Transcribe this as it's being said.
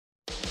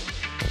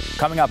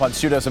Coming up on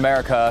Stu Does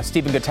America,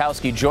 Stephen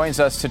Gutowski joins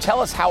us to tell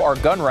us how our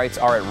gun rights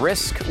are at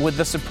risk with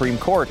the Supreme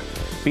Court.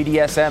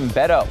 BDSM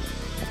Beto,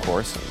 of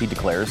course, he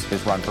declares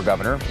his run for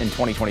governor in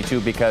 2022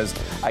 because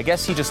I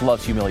guess he just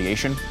loves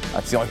humiliation.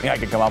 That's the only thing I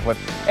can come up with.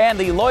 And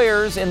the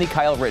lawyers in the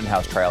Kyle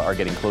Rittenhouse trial are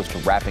getting close to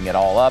wrapping it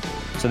all up,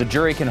 so the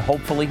jury can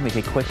hopefully make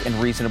a quick and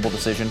reasonable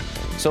decision.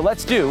 So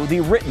let's do the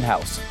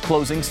Rittenhouse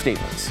closing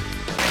statements.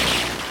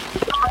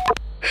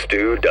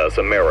 Stu Does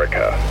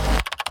America.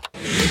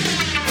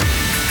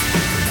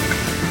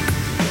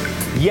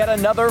 Yet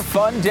another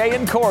fun day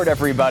in court,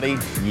 everybody.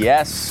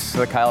 Yes,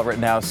 the Kyle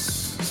Rittenhouse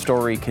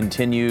story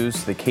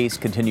continues. The case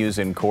continues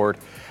in court.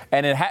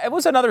 And it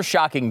was another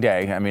shocking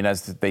day. I mean,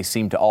 as they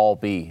seem to all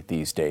be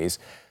these days.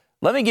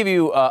 Let me give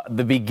you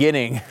the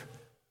beginning,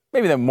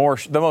 maybe the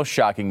most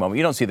shocking moment.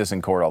 You don't see this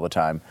in court all the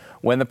time.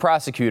 When the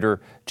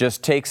prosecutor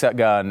just takes a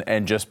gun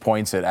and just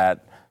points it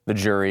at the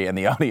jury and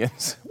the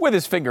audience with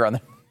his finger on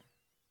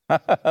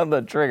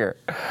the trigger.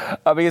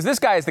 Because this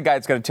guy is the guy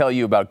that's going to tell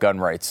you about gun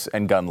rights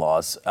and gun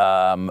laws.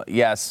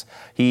 Yes,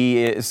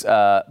 he is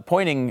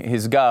pointing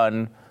his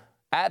gun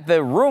at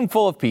the room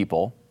full of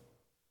people,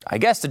 I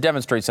guess to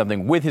demonstrate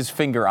something with his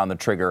finger on the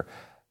trigger.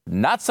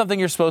 Not something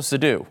you're supposed to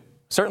do.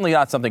 Certainly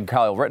not something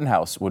Kyle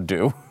Rittenhouse would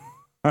do.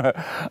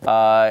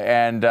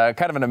 And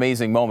kind of an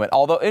amazing moment.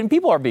 And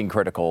people are being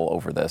critical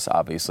over this,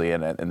 obviously,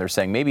 and they're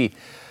saying maybe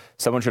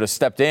someone should have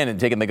stepped in and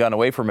taken the gun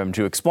away from him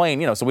to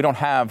explain, so we don't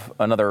have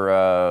another,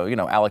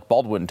 Alec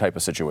Baldwin type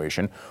of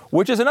situation,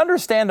 which is an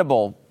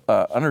understandable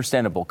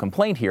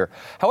complaint here.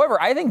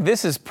 However, I think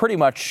this is pretty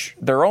much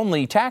their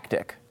only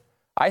tactic.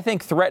 I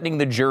think threatening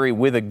the jury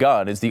with a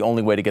gun is the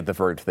only way to get the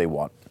verdict they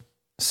want.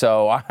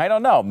 So I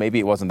don't know. Maybe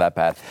it wasn't that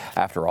bad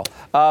after all.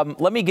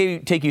 Let me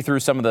take you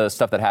through some of the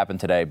stuff that happened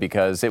today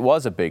because it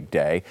was a big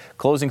day.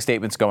 Closing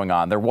statements going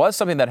on. There was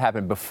something that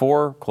happened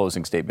before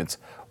closing statements,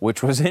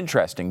 which was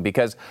interesting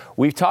because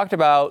we've talked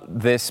about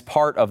this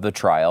part of the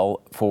trial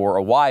for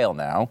a while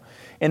now,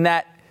 in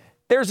that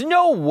there's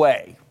no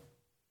way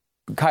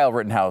Kyle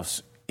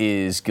Rittenhouse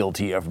is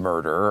guilty of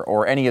murder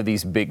or any of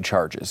these big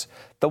charges.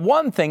 The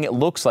one thing it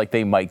looks like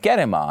they might get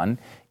him on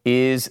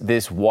is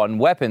this one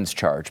weapons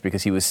charge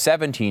because he was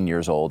 17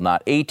 years old,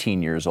 not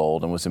 18 years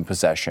old, and was in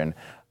possession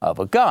of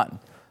a gun.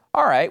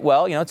 All right,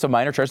 well, it's a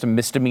minor charge, a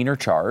misdemeanor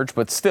charge,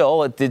 but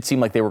still, it did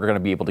seem like they were going to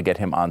be able to get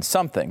him on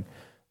something.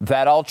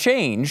 That all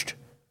changed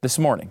this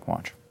morning.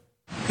 Watch.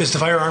 Is the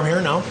firearm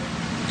here now?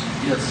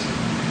 Yes.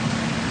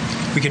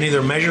 We can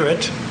either measure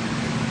it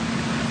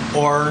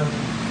or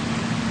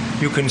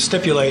you can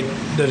stipulate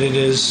that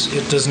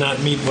it does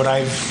not meet what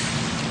I've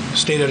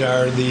stated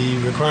are the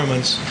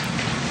requirements.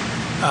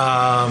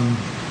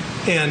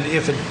 And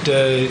if it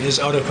is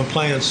out of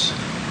compliance,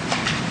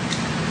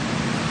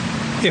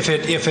 if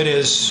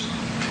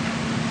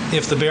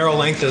the barrel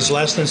length is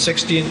less than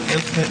 60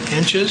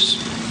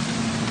 inches,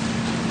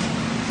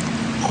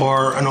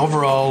 or an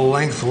overall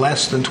length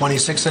less than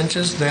 26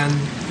 inches, then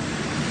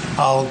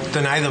I'll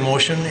deny the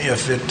motion.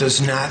 If it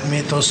does not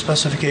meet those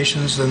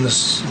specifications, then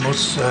this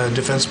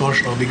defense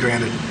motion will be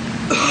granted.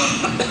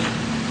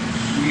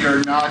 We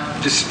are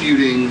not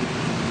disputing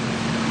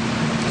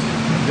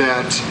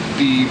that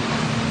the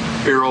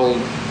barrel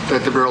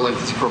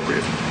length is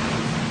appropriate.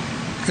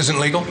 Isn't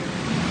legal?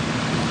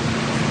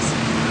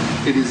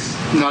 It is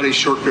not a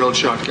short-barreled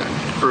shotgun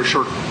or a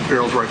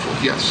short-barreled rifle.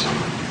 Yes.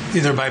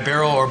 Either by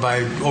barrel or by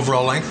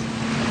overall length?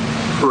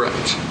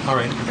 Correct. All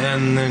right,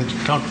 and then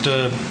count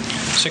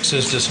 6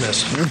 is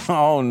dismissed.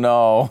 Oh,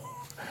 no.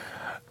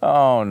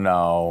 Oh,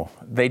 no.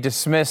 They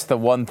dismissed the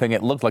one thing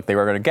it looked like they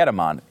were going to get him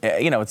on.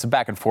 It's a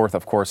back and forth,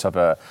 of course, of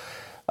a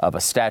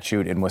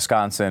statute in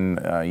Wisconsin.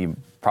 You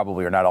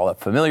probably are not all that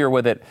familiar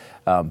with it.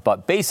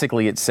 But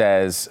basically it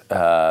says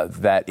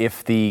that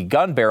if the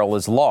gun barrel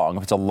is long,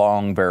 if it's a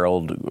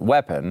long-barreled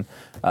weapon,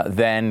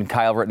 then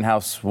Kyle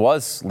Rittenhouse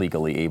was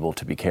legally able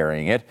to be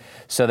carrying it.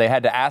 So they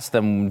had to ask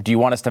them, do you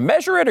want us to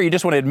measure it or you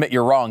just want to admit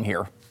you're wrong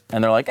here?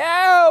 And they're like,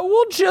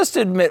 we'll just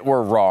admit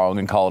we're wrong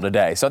and call it a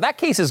day. So that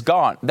case is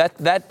gone.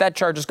 That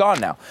charge is gone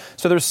now.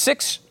 So there's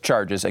 6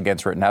 charges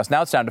against Rittenhouse.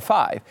 Now it's down to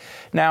 5.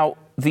 Now,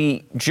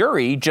 the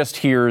jury just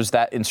hears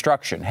that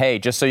instruction. Hey,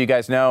 just so you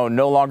guys know,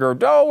 no longer,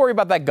 don't worry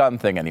about that gun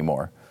thing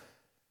anymore.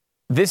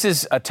 This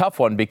is a tough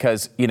one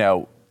because,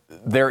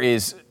 there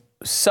is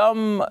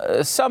some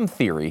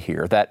theory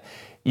here that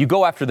you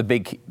go after the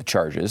big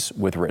charges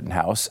with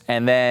Rittenhouse,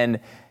 and then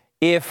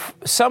if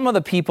some of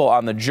the people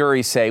on the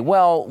jury say,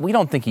 well, we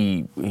don't think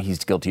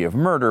he's guilty of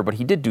murder, but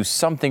he did do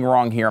something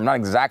wrong here. I'm not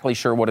exactly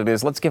sure what it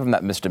is. Let's give him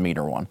that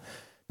misdemeanor one.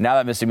 Now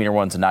that misdemeanor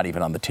one's not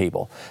even on the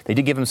table. They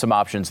did give him some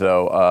options,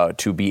 though,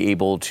 to be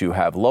able to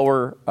have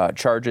lower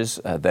charges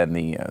than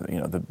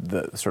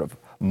the sort of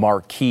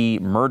marquee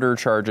murder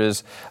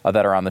charges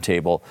that are on the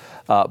table.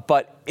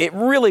 But it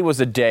really was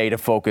a day to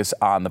focus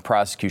on the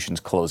prosecution's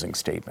closing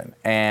statement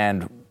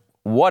and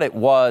what it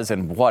was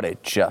and what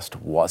it just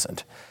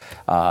wasn't.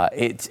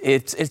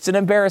 It's an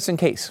embarrassing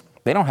case.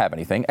 They don't have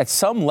anything. At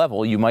some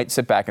level, you might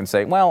sit back and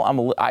say,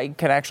 well, I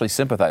can actually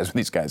sympathize with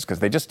these guys because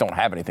they just don't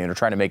have anything. They're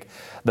trying to make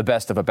the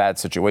best of a bad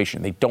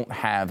situation. They don't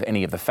have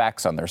any of the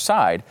facts on their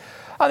side.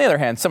 On the other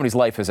hand, somebody's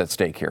life is at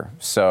stake here.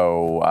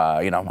 So,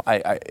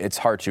 it's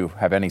hard to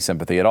have any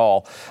sympathy at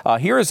all.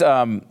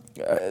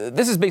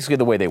 This is basically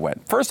the way they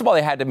went. First of all,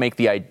 they had to make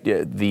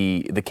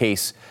the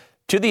case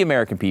to the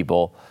American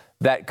people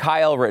that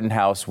Kyle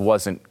Rittenhouse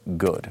wasn't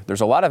good. There's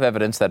a lot of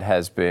evidence that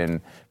has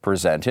been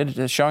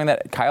presented showing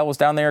that Kyle was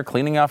down there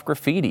cleaning off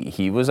graffiti.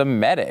 He was a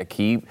medic.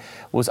 He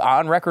was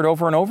on record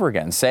over and over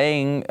again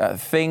saying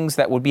things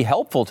that would be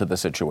helpful to the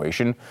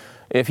situation.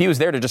 If he was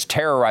there to just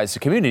terrorize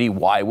the community,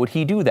 why would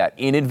he do that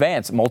in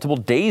advance, multiple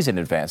days in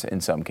advance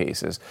in some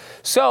cases?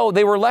 So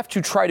they were left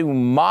to try to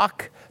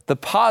mock the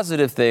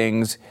positive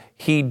things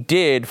he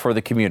did for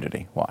the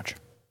community. Watch.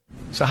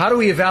 So how do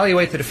we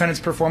evaluate the defendant's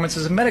performance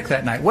as a medic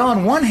that night? Well,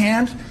 on one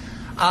hand,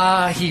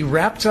 he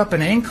wrapped up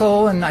an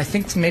ankle and I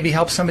think maybe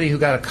helped somebody who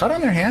got a cut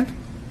on their hand.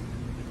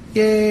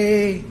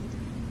 Yay.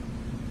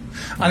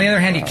 On the other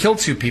hand, he killed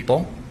 2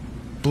 people,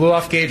 blew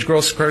off Gage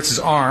Grosskreuz's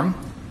arm,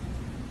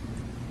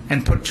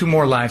 and put 2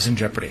 more lives in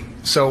jeopardy.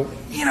 So,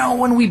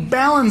 when we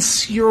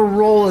balance your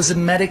role as a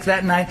medic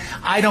that night,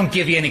 I don't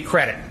give you any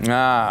credit. You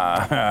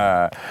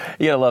gotta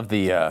love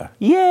the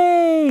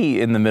yay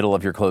in the middle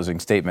of your closing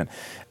statement.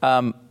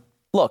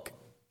 Look,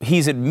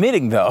 he's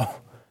admitting, though,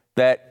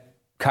 that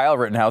Kyle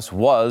Rittenhouse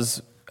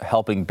was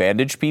helping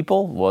bandage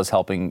people, was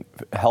help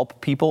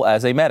people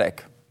as a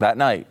medic that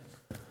night.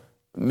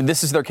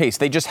 This is their case.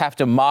 They just have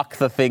to mock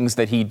the things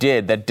that he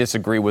did that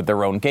disagree with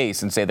their own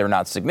case and say they're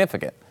not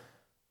significant.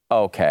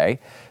 Okay.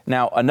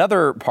 Now,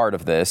 another part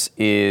of this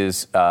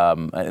is,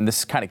 and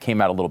this kind of came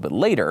out a little bit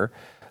later,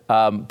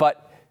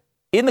 but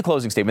in the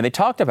closing statement, they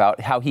talked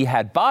about how he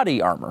had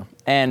body armor.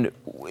 And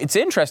it's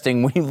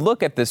interesting when you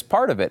look at this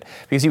part of it,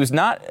 because he was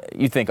not,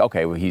 you think,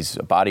 okay, well, he's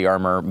body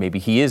armor. Maybe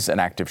he is an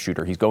active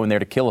shooter. He's going there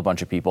to kill a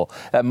bunch of people.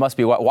 That must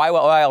be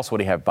why else would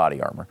he have body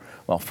armor?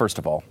 Well, first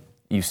of all,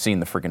 you've seen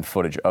the freaking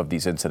footage of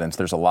these incidents.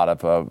 There's a lot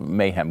of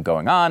mayhem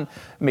going on. It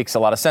makes a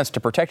lot of sense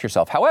to protect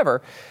yourself.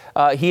 However,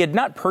 he had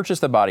not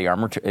purchased the body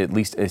armor, at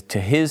least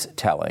to his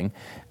telling.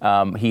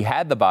 He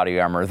had the body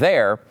armor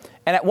there,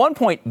 and at one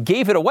point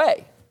gave it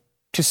away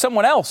to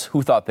someone else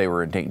who thought they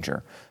were in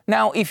danger.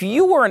 Now, if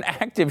you were an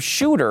active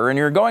shooter and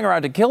you're going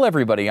around to kill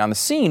everybody on the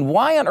scene,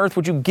 why on earth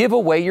would you give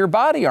away your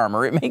body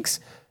armor? It makes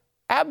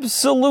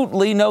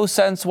absolutely no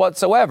sense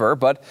whatsoever,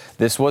 but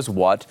this was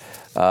what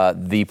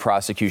the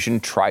prosecution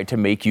tried to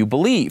make you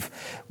believe.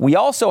 We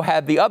also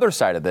had the other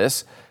side of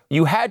this.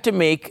 You had to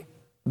make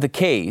the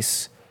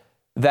case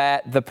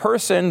that the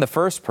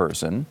first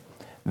person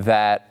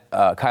that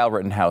Kyle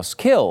Rittenhouse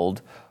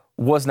killed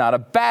was not a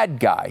bad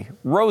guy,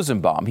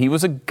 Rosenbaum. He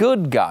was a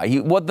good guy.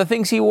 The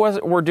things he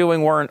were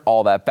doing weren't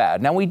all that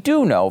bad. Now, we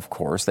do know, of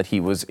course, that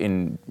he was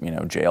in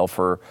jail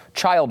for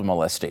child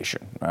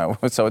molestation.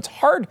 So it's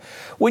hard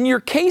when your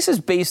case is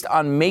based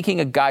on making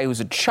a guy who's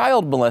a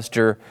child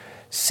molester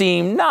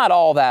seem not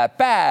all that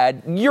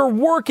bad. You're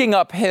working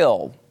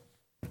uphill.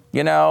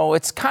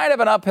 It's kind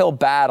of an uphill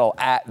battle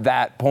at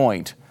that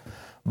point.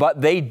 But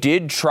they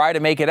did try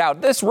to make it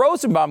out. This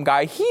Rosenbaum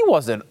guy, he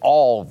wasn't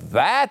all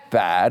that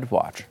bad.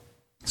 Watch.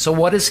 So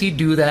what does he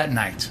do that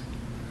night?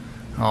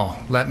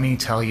 Oh, let me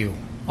tell you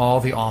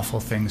all the awful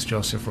things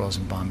Joseph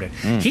Rosenbaum did.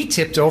 He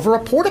tipped over a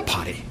porta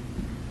potty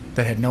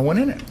that had no one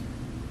in it.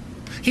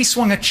 He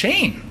swung a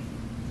chain.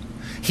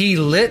 He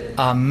lit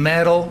a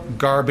metal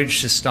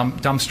garbage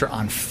dumpster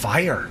on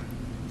fire.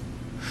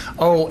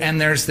 Oh, and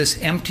there's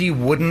this empty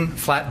wooden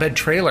flatbed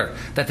trailer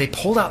that they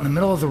pulled out in the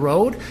middle of the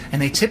road,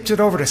 and they tipped it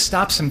over to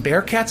stop some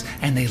bearcats,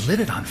 and they lit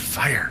it on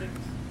fire.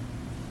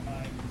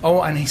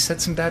 Oh, and he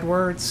said some bad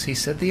words. He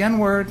said the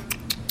N-word.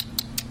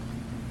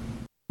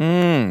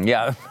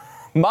 Yeah.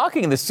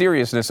 Mocking the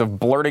seriousness of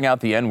blurting out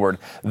the N-word,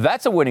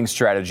 that's a winning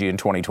strategy in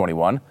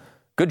 2021.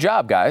 Good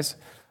job, guys.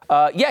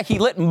 He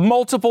lit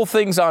multiple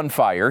things on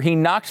fire. He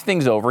knocked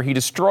things over. He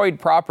destroyed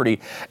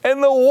property.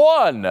 And the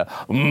one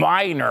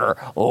minor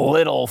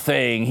little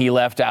thing he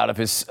left out of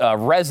his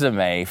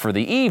resume for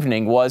the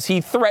evening was he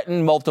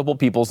threatened multiple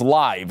people's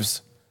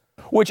lives,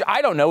 which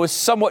I don't know is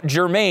somewhat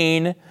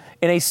germane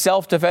in a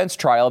self-defense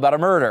trial about a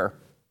murder.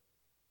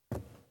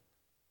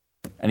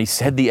 And he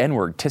said the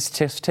N-word, tisk,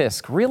 tisk,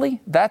 tisk.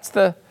 Really? That's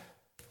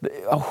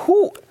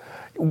who?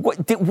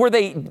 Were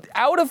they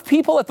out of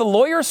people at the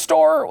lawyer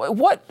store?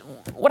 What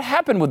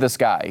happened with this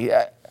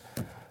guy?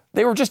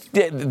 They were just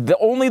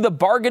only the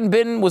bargain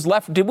bin was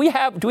left. Do we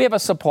have a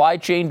supply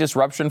chain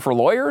disruption for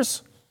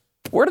lawyers?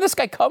 Where did this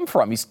guy come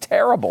from? He's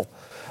terrible.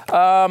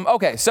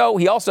 Okay, so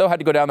he also had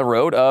to go down the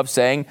road of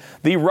saying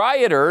the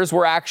rioters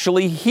were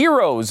actually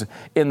heroes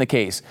in the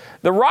case.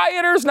 The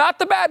rioters, not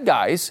the bad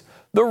guys.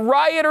 The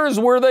rioters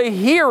were the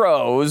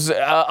heroes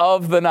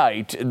of the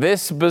night.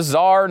 This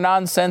bizarre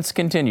nonsense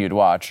continued.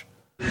 Watch.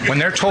 When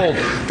they're told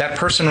that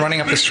person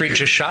running up the street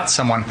just shot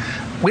someone,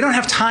 we don't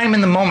have time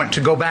in the moment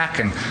to go back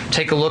and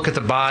take a look at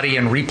the body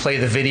and replay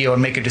the video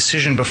and make a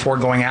decision before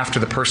going after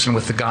the person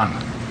with the gun.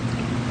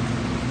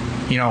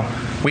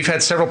 we've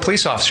had several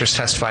police officers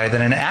testify that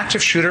in an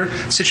active shooter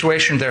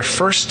situation, their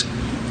first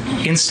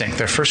instinct,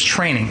 their first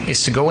training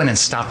is to go in and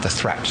stop the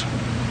threat.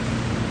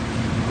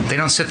 They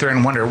don't sit there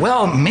and wonder,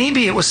 well,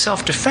 maybe it was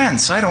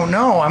self-defense. I don't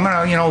know. I'm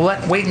going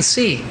to, wait and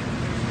see.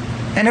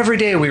 And every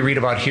day we read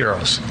about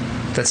heroes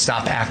that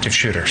stop active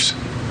shooters.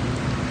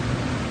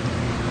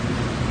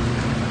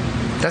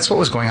 That's what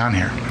was going on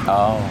here.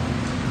 Oh.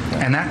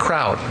 Okay. And that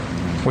crowd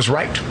was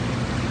right.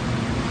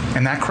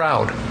 And that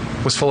crowd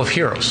was full of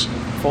heroes.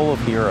 Full of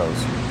heroes.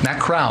 That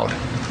crowd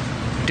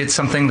did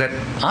something that,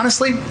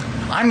 honestly,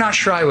 I'm not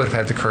sure I would have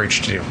had the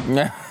courage to do.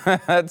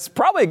 That's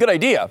probably a good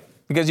idea,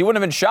 because you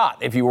wouldn't have been shot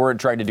if you weren't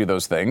trying to do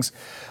those things.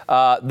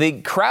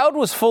 The crowd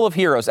was full of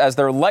heroes as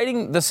they're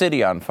lighting the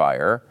city on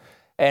fire,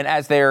 and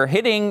as they're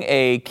hitting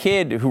a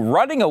kid who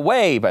running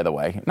away, by the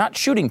way, not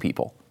shooting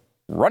people,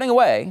 running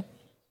away,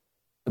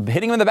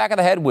 hitting him in the back of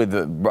the head with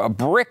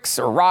bricks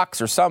or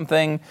rocks or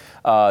something,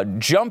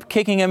 jump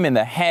kicking him in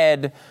the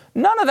head.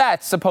 None of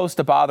that's supposed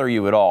to bother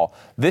you at all.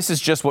 This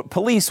is just what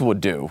police would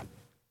do.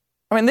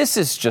 I mean, this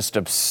is just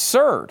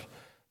absurd.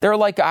 They're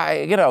like,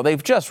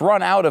 they've just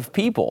run out of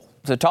people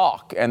to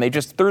talk, and they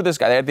just threw this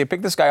guy. They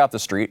picked this guy off the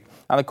street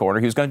on the corner.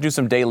 He was going to do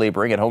some day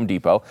laboring at Home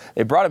Depot.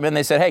 They brought him in.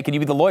 They said, hey, can you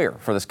be the lawyer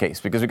for this case?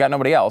 Because we got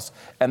nobody else.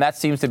 And that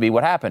seems to be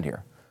what happened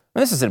here. I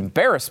mean, this is an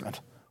embarrassment.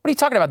 What are you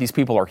talking about? These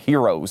people are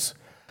heroes.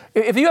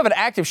 If you have an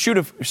active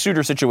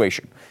shooter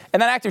situation,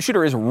 and that active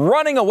shooter is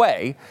running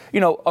away,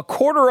 a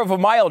quarter of a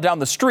mile down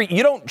the street,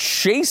 you don't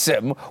chase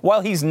him while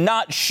he's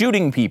not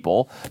shooting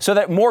people so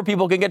that more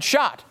people can get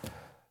shot.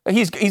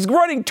 He's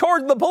running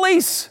toward the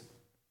police.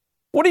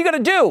 What are you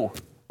going to do?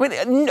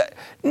 I mean,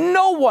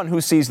 no one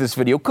who sees this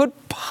video could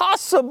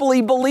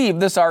possibly believe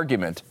this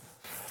argument.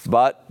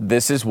 But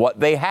this is what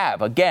they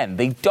have. Again,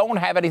 they don't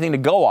have anything to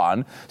go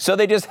on, so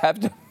they just have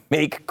to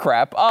make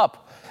crap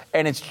up.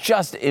 And it's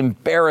just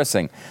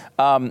embarrassing.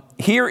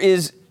 Here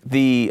is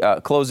the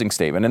closing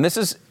statement, and this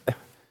is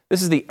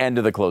the end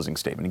of the closing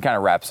statement. He kind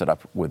of wraps it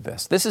up with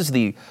this. This is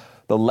the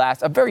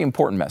last, a very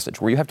important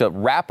message where you have to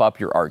wrap up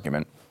your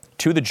argument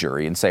to the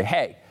jury and say,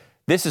 hey,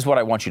 this is what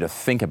I want you to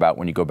think about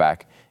when you go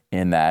back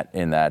in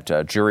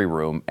that jury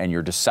room and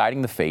you're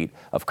deciding the fate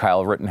of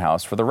Kyle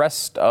Rittenhouse for the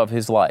rest of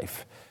his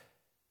life.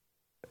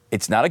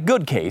 It's not a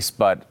good case,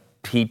 but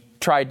he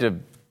tried to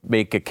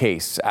make a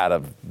case out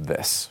of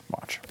this.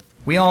 Watch.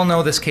 We all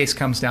know this case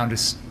comes down to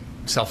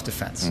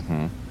self-defense.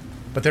 Mm-hmm.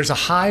 But there's a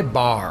high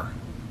bar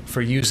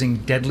for using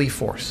deadly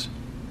force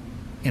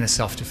in a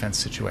self-defense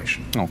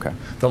situation. Okay.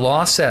 The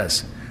law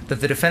says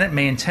that the defendant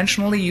may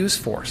intentionally use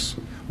force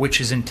which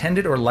is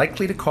intended or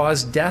likely to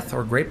cause death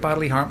or great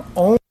bodily harm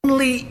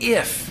only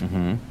if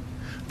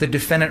the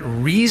defendant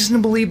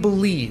reasonably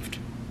believed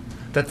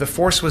that the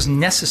force was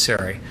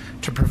necessary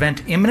to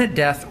prevent imminent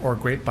death or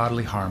great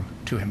bodily harm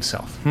to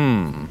himself.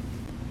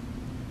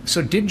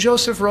 So did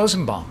Joseph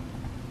Rosenbaum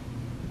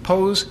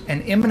pose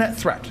an imminent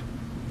threat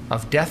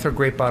of death or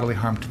great bodily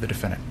harm to the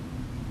defendant?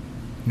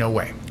 No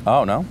way.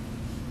 Oh, no?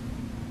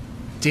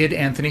 Did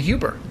Anthony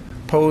Huber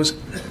pose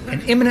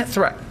an imminent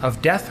threat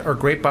of death or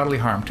great bodily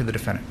harm to the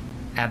defendant?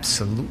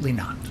 Absolutely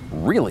not.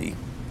 Really?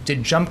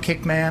 Did Jump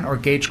Kick Man or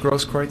Gage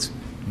Grosskreutz?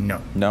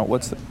 No. No,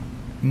 what's the...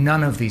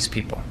 None of these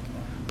people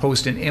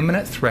posed an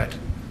imminent threat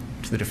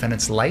to the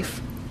defendant's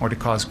life or to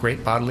cause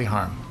great bodily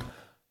harm.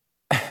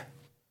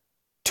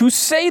 To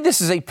say this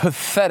is a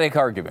pathetic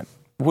argument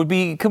would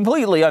be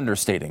completely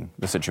understating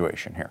the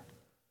situation here.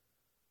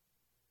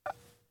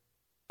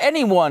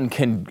 Anyone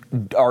can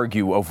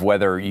argue of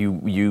whether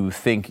you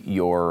think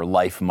your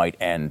life might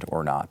end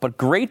or not, but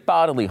great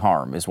bodily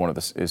harm is one of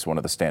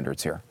the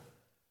standards here.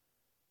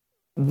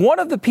 One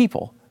of the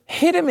people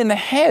hit him in the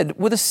head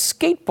with a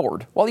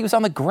skateboard while he was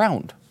on the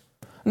ground.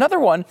 Another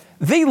one,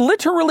 they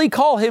literally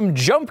call him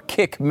Jump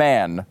Kick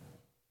Man.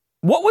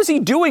 What was he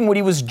doing when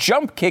he was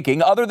jump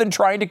kicking other than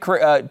trying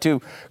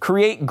to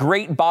create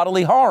great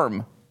bodily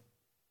harm?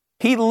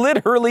 He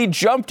literally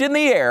jumped in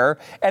the air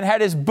and had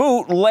his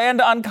boot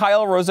land on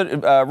Kyle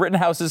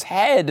Rittenhouse's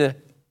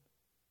head.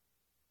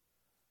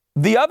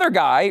 The other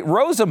guy,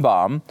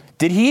 Rosenbaum,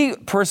 did he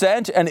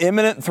present an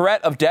imminent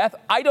threat of death?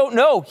 I don't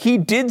know. He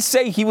did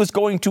say he was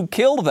going to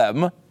kill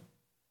them.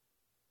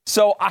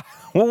 So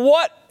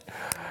what?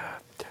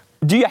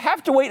 Do you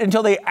have to wait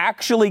until they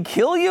actually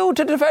kill you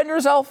to defend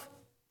yourself?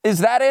 Is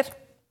that it?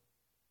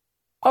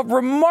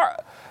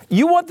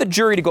 You want the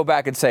jury to go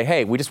back and say,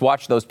 hey, we just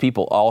watched those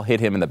people all hit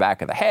him in the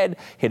back of the head,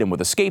 hit him with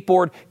a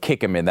skateboard,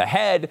 kick him in the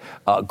head,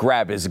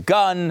 grab his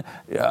gun,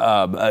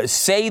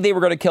 say they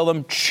were going to kill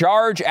them,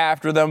 charge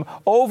after them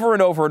over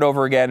and over and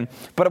over again.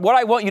 But what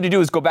I want you to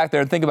do is go back there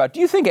and think about,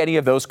 do you think any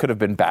of those could have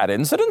been bad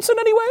incidents in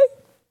any way?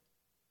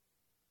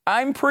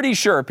 I'm pretty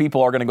sure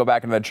people are going to go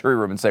back into that jury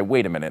room and say,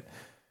 wait a minute.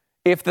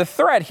 If the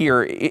threat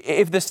here,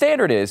 if the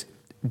standard is,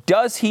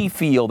 does he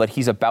feel that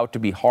he's about to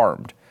be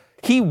harmed?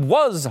 He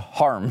was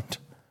harmed.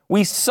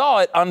 We saw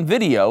it on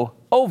video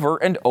over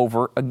and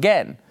over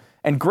again.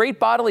 And great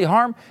bodily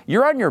harm,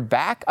 you're on your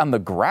back on the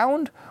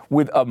ground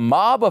with a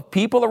mob of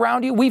people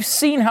around you. We've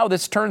seen how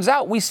this turns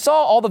out. We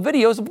saw all the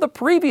videos of the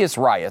previous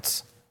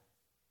riots.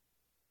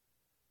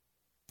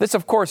 This,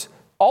 of course,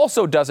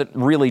 also doesn't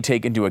really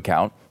take into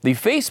account the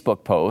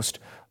Facebook post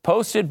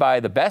posted by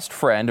the best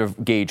friend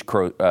of Gage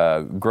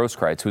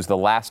Grosskreutz, who's the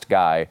last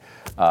guy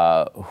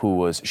who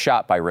was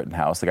shot by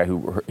Rittenhouse, the guy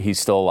who he's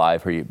still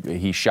alive,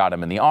 he shot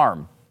him in the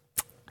arm.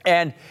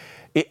 And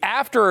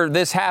after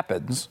this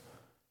happens,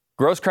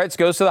 Grosskreutz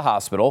goes to the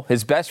hospital.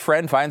 His best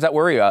friend finds out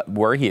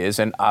where he is,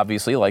 and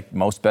obviously, like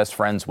most best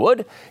friends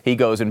would, he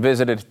goes and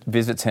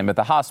visits him at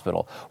the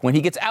hospital. When he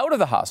gets out of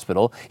the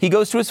hospital, he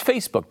goes to his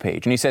Facebook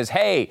page, and he says,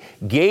 hey,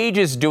 Gage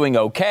is doing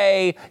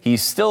okay.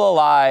 He's still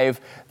alive.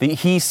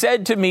 He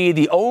said to me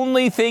the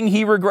only thing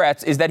he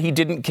regrets is that he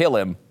didn't kill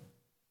him,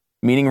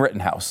 meaning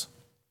Rittenhouse.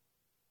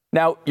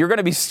 Now, you're going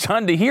to be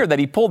stunned to hear that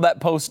he pulled that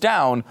post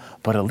down,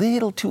 but a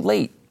little too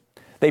late.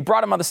 They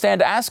brought him on the stand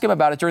to ask him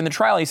about it during the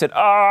trial. And he said,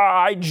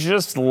 I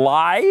just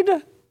lied?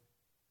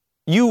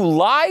 You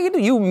lied?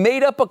 You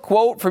made up a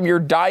quote from your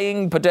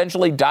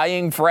potentially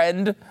dying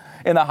friend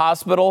in the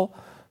hospital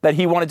that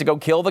he wanted to go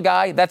kill the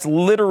guy? That's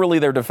literally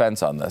their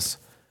defense on this.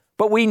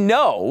 But we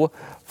know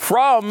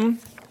from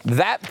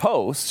that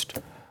post,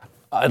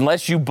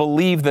 unless you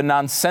believe the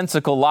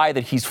nonsensical lie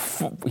that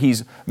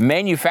he's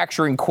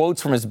manufacturing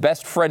quotes from his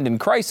best friend in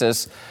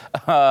crisis,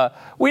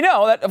 we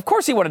know that, of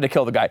course, he wanted to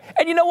kill the guy.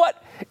 And you know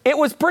what? It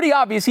was pretty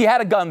obvious he had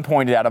a gun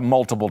pointed at him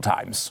multiple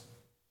times.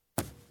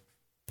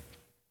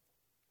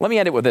 Let me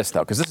end it with this,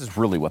 though, because this is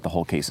really what the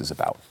whole case is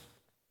about.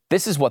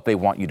 This is what they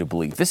want you to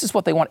believe. This is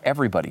what they want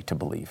everybody to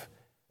believe.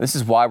 This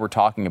is why we're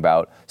talking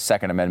about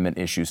Second Amendment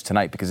issues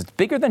tonight, because it's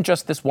bigger than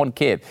just this one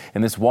kid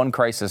in this one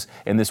crisis,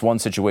 in this one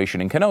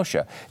situation in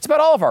Kenosha. It's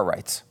about all of our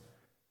rights.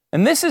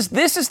 And this is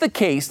the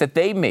case that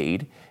they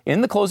made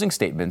in the closing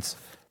statements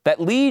that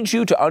leads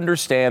you to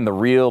understand the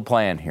real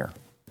plan here.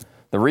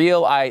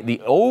 The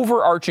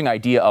overarching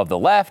idea of the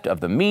left, of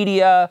the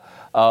media,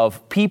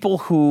 of people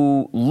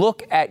who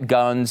look at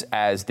guns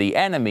as the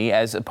enemy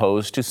as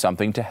opposed to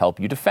something to help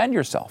you defend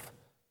yourself.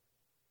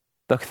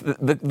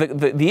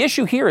 The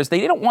issue here is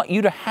they don't want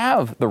you to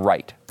have the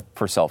right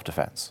for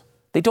self-defense.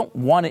 They don't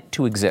want it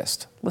to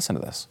exist. Listen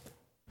to this.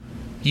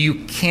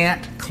 You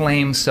can't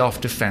claim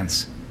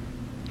self-defense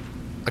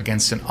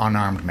against an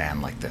unarmed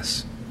man like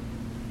this.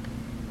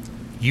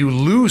 You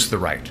lose the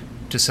right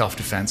to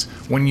self-defense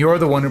when you're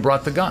the one who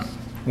brought the gun,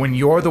 when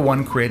you're the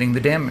one creating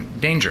the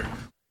danger.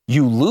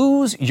 You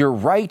lose your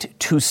right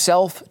to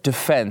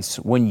self-defense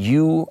when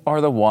you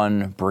are the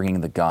one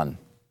bringing the gun.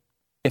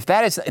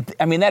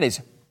 That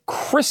is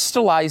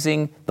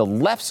crystallizing the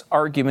left's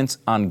arguments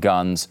on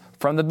guns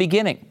from the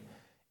beginning.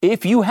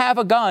 If you have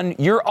a gun,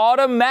 you're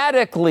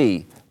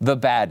automatically the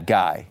bad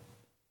guy.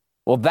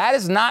 Well, that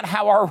is not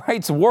how our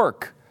rights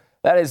work.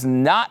 That is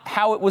not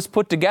how it was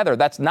put together.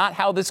 That's not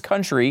how this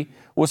country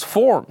was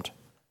formed.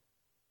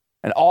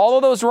 And all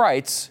of those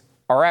rights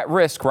are at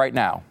risk right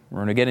now. We're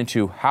going to get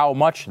into how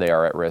much they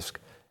are at risk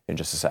in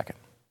just a second.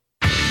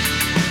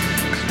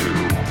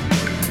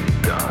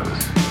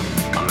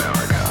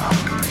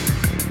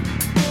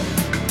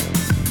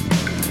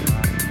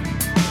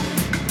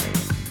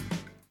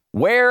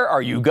 Where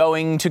are you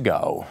going to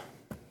go?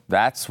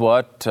 That's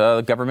what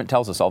the government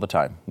tells us all the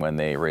time when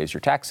they raise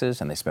your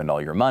taxes and they spend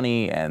all your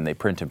money and they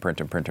print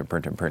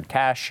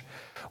cash.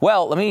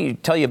 Well, let me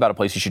tell you about a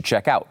place you should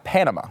check out,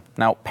 Panama.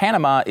 Now,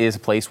 Panama is a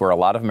place where a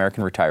lot of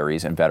American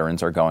retirees and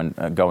veterans are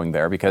going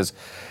there because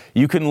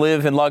you can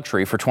live in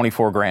luxury for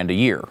 $24,000 a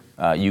year.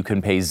 You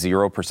can pay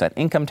 0%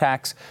 income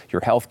tax.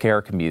 Your health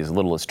care can be as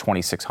little as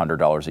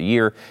 $2,600 a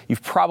year.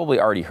 You've probably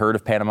already heard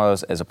of Panama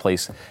as a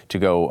place to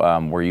go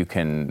where you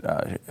can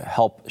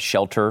help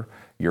shelter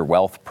your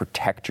wealth,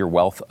 protect your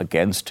wealth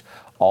against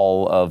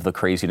all of the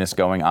craziness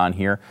going on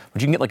here.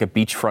 But you can get like a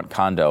beachfront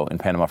condo in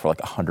Panama for like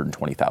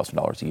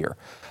 $120,000 a year.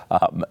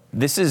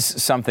 This is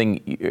something,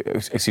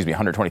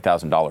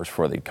 $120,000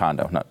 for the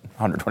condo, not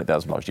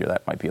 $120,000 a year.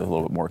 That might be a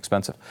little bit more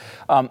expensive.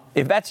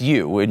 If that's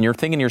you and you're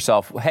thinking to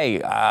yourself, hey,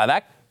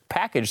 that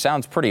package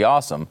sounds pretty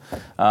awesome,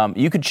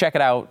 you could check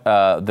it out.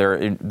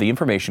 The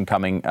information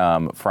coming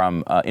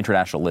from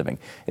International Living.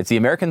 It's the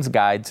American's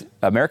Guide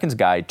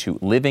to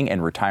Living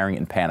and Retiring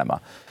in Panama.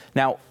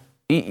 Now,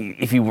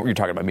 if you're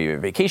talking about maybe a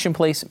vacation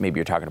place, maybe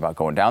you're talking about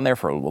going down there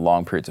for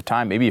long periods of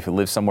time, maybe if you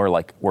live somewhere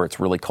like where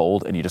it's really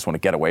cold and you just want to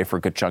get away for a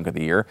good chunk of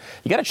the year,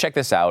 you got to check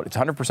this out. It's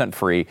 100%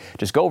 free.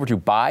 Just go over to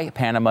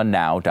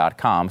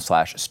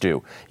buypanamanow.com/Stu.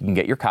 You can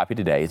get your copy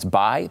today. It's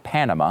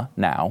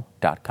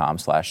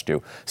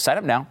buypanamanow.com/Stu. Sign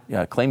up now.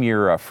 Claim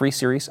your free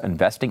series,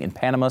 Investing in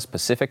Panama's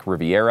Pacific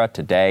Riviera,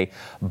 today.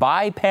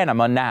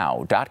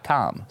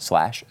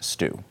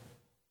 Buypanamanow.com/Stu.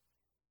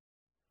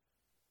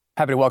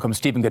 Happy to welcome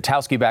Stephen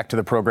Gutowski back to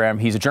the program.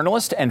 He's a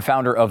journalist and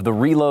founder of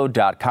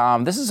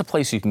TheReload.com. This is a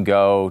place you can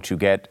go to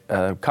get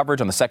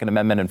coverage on the Second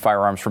Amendment and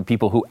firearms from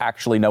people who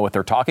actually know what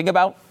they're talking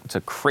about. It's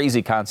a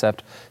crazy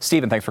concept.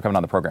 Stephen, thanks for coming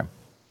on the program.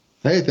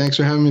 Hey, thanks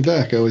for having me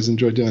back. I always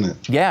enjoy doing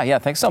it. Yeah,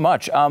 thanks so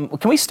much.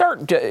 Can we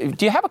start? Do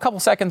you have a couple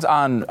seconds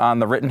on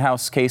the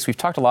Rittenhouse case? We've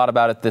talked a lot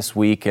about it this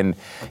week, and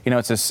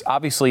it's this,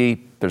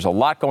 obviously there's a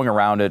lot going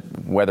around it.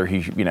 Whether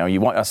you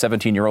want a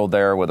 17-year-old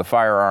there with a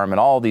firearm and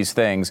all these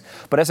things,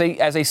 but as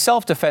a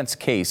self-defense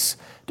case,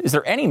 is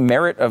there any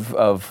merit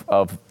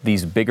of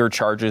these bigger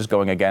charges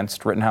going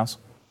against Rittenhouse?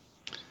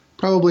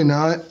 Probably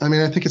not. I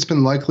mean, I think it's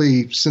been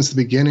likely since the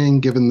beginning,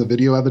 given the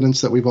video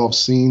evidence that we've all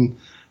seen,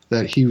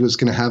 that he was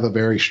going to have a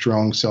very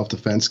strong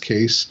self-defense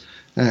case.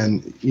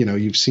 And,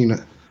 you've seen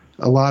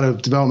a lot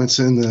of developments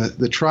in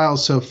the trial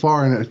so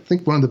far. And I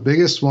think one of the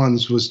biggest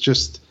ones was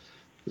just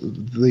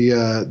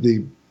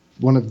the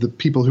one of the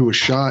people who was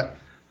shot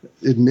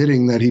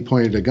admitting that he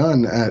pointed a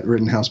gun at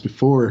Rittenhouse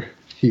before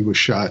he was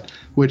shot,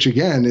 which,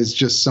 again, is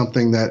just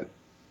something that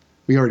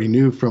we already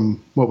knew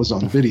from what was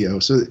on video.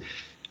 So,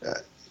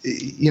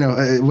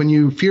 when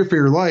you fear for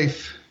your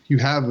life, you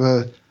have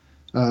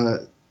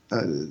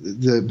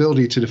the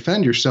ability to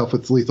defend yourself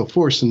with lethal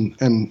force.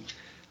 And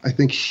I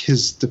think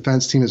his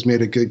defense team has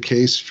made a good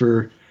case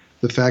for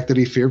the fact that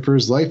he feared for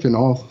his life in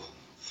all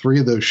three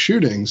of those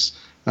shootings.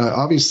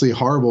 Obviously a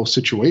horrible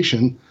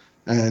situation.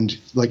 And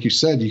like you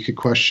said, you could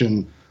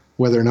question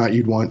whether or not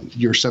you'd want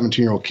your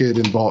 17-year-old kid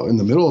involved in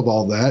the middle of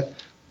all that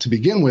to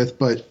begin with.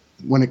 But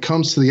when it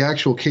comes to the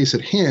actual case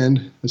at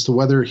hand, as to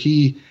whether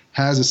he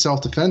has a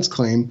self-defense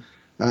claim,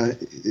 I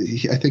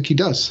think he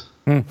does.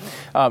 In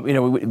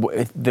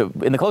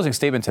the closing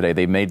statement today,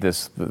 they made they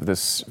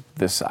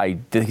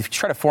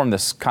try to form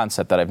this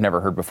concept that I've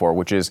never heard before,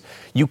 which is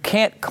you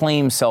can't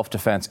claim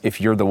self-defense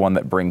if you're the one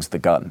that brings the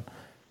gun.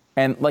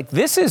 And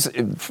this is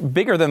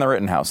bigger than the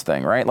Rittenhouse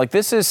thing, right?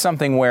 This is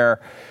something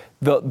where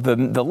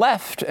the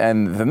left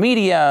and the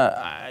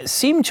media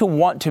seem to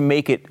want to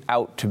make it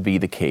out to be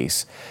the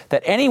case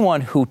that anyone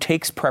who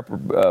takes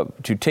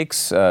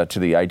to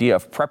the idea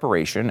of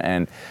preparation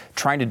and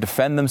trying to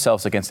defend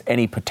themselves against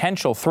any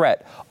potential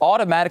threat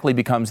automatically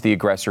becomes the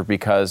aggressor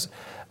because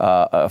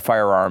a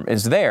firearm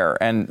is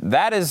there. And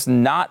that is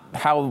not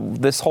how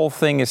this whole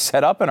thing is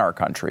set up in our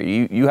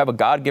country. You have a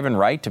God-given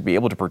right to be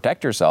able to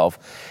protect yourself,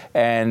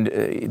 and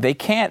they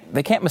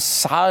can't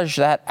massage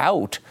that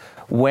out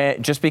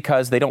just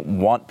because they don't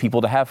want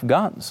people to have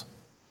guns.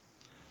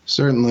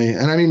 Certainly.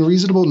 And I mean,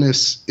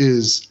 reasonableness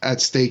is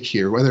at stake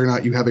here. Whether or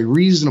not you have a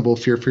reasonable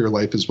fear for your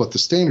life is what the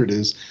standard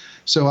is.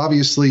 So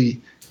obviously,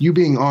 you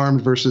being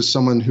armed versus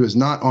someone who is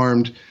not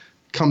armed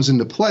comes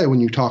into play when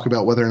you talk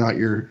about whether or not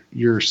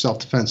your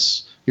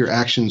self-defense, your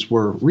actions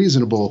were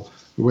reasonable,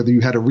 whether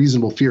you had a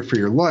reasonable fear for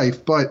your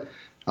life. But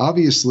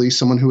obviously,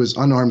 someone who is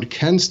unarmed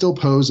can still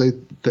pose a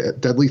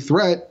deadly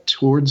threat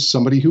towards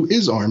somebody who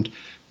is armed.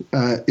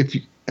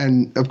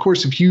 And of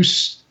course, if you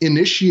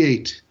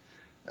initiate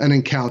an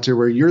encounter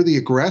where you're the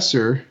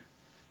aggressor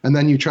and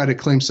then you try to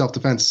claim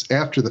self-defense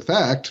after the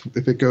fact,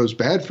 if it goes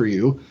bad for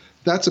you,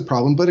 that's a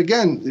problem. But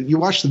again, you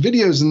watch the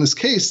videos in this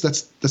case,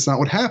 that's not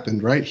what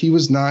happened, right? He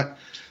was not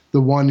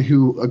the one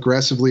who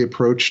aggressively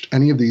approached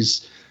any of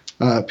these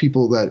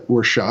people that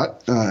were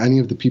shot, any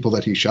of the people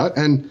that he shot.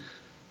 And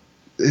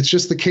it's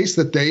just the case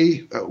that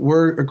they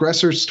were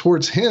aggressors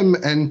towards him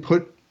and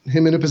put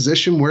him in a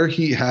position where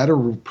he had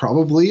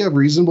probably a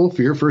reasonable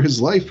fear for his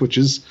life, which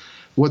is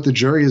what the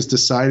jury is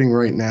deciding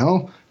right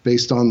now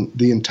based on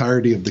the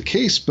entirety of the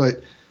case.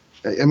 But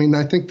I mean,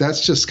 I think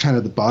that's just kind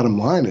of the bottom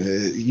line.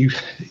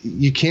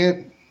 You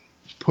can't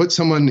put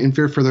someone in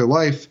fear for their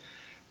life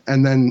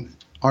and then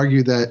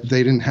argue that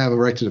they didn't have a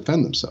right to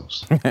defend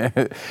themselves.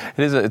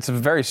 It's a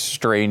very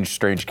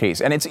strange case.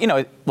 And it's,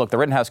 look, the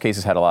Rittenhouse case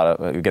has had a lot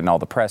of, getting all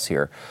the press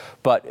here,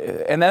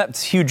 and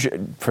that's huge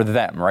for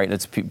them, right?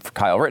 It's for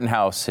Kyle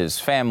Rittenhouse, his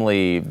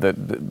family,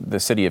 the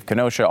city of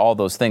Kenosha, all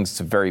those things.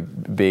 It's a very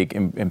big,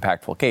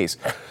 impactful case.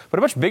 But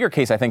a much bigger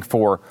case, I think,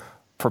 for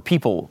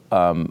people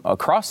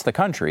across the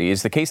country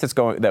is the case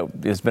that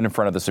has been in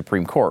front of the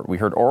Supreme Court. We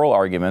heard oral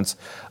arguments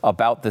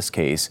about this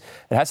case.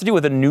 It has to do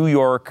with a New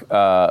York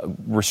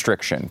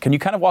restriction. Can you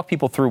kind of walk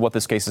people through what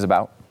this case is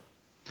about?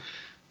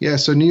 Yeah,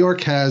 so New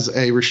York has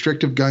a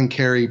restrictive gun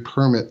carry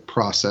permit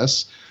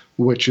process,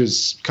 which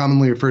is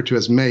commonly referred to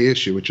as May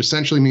issue, which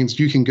essentially means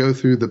you can go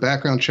through the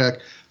background check,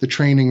 the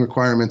training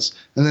requirements,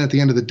 and then at the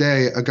end of the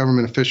day, a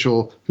government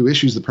official who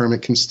issues the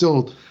permit can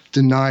still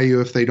deny you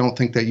if they don't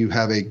think that you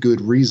have a good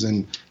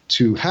reason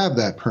to have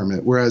that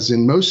permit. Whereas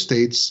in most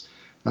states,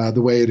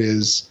 the way it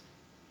is,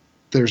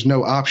 there's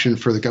no option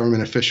for the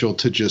government official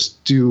to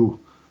just do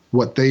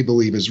what they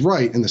believe is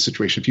right in the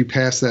situation. If you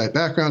pass that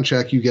background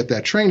check, you get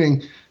that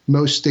training,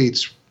 most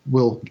states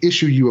will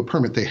issue you a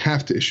permit. They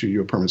have to issue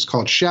you a permit. It's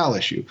called shall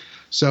issue.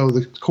 So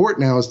the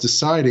court now is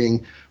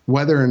deciding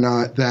whether or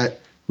not that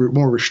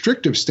more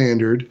restrictive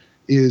standard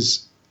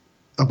is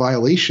a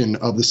violation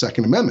of the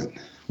Second Amendment,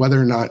 whether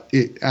or not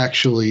it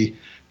actually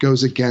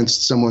goes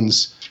against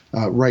someone's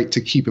right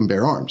to keep and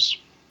bear arms.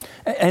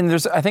 And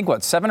there's, I think,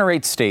 7 or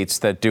 8 states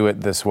that do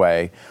it this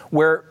way,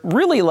 where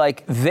really,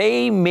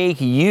 they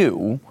make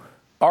you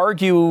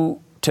argue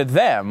to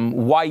them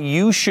why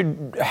you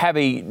should have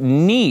a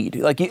need.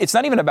 Like, it's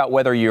not even about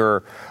whether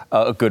you're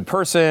a good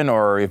person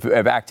or if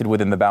have acted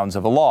within the bounds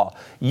of the law.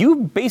 You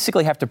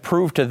basically have to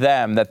prove to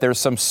them that there's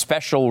some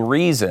special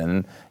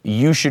reason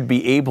you should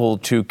be able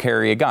to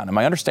carry a gun. Am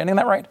I understanding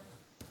that right?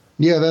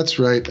 Yeah, that's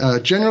right.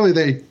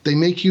 Generally, they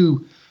make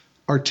you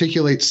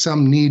articulate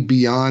some need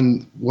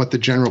beyond what the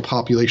general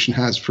population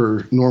has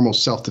for normal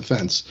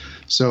self-defense.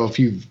 So if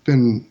you've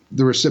been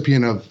the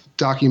recipient of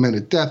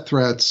documented death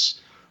threats,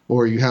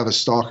 or you have a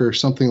stalker,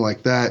 something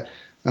like that.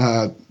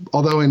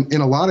 Although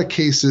in a lot of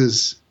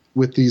cases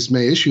with these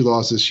May issue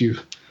laws, as you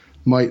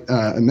might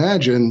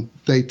imagine,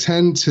 they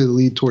tend to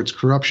lead towards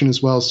corruption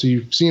as well. So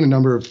you've seen a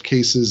number of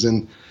cases,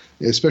 and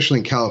especially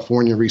in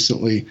California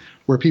recently,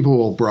 where people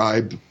will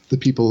bribe the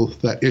people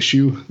that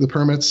issue the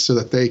permits so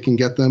that they can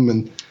get them,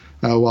 and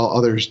while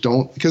others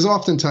don't. Because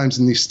oftentimes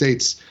in these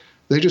states,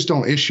 they just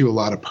don't issue a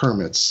lot of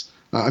permits.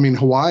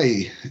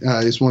 Hawaii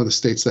is one of the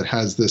states that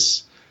has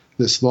this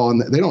law,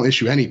 and they don't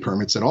issue any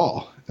permits at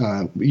all,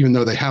 even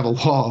though they have a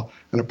law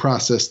and a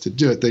process to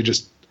do it. They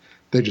just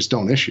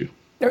don't issue.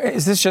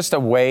 Is this just a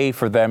way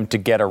for them to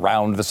get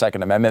around the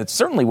Second Amendment? It's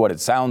certainly what it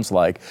sounds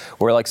like,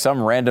 where like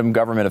some random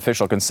government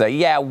official can say,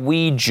 yeah,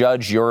 we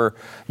judge your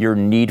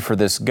need for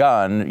this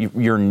gun,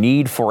 your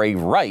need for a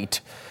right.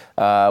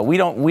 We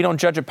don't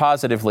judge it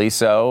positively,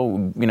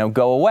 so,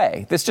 go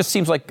away. This just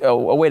seems like a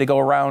way to go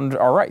around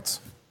our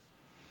rights.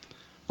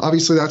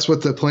 Obviously, that's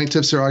what the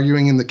plaintiffs are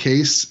arguing in the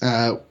case.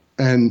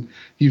 And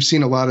you've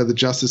seen a lot of the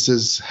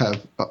justices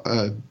have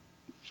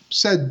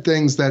said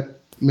things that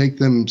make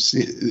them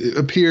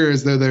appear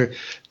as though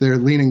they're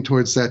leaning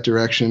towards that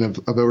direction of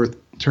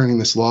overturning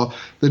this law.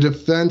 The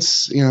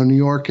defense, New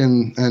York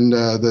and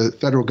the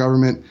federal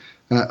government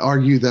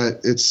argue that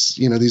it's,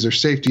 these are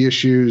safety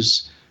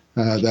issues,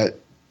 that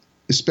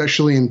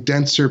especially in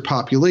denser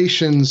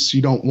populations,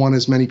 you don't want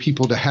as many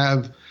people to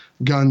have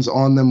guns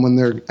on them when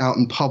they're out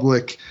in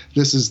public.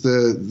 This is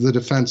the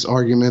defense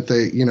argument.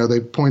 They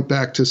point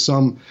back to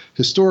some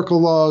historical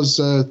laws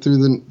through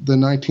the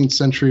 19th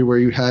century where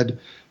you had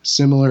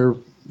similar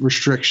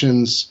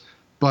restrictions.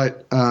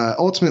 But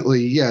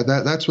ultimately,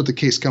 that's what the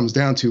case comes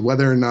down to,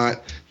 whether or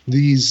not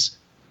this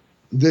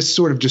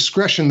sort of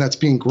discretion that's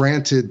being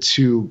granted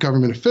to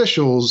government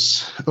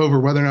officials over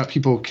whether or not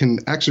people can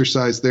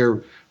exercise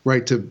their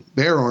right to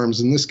bear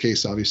arms, in this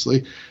case,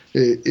 obviously,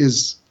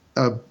 is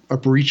a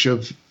breach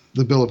of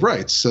the Bill of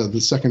Rights, the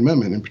Second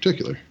Amendment in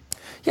particular.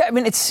 Yeah,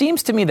 it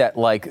seems to me that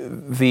like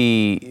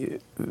the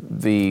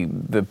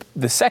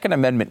Second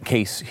Amendment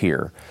case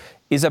here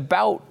is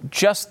about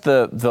just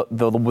the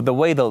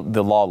way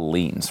the law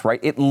leans, right?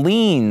 It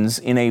leans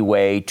in a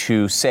way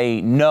to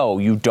say, no,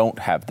 you don't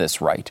have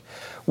this right.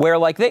 Where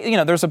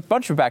there's a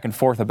bunch of back and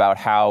forth about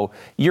how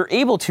you're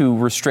able to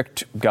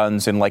restrict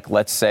guns in,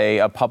 let's say,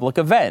 a public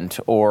event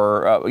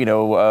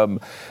or,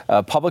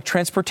 public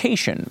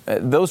transportation.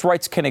 Those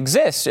rights can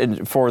exist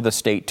for the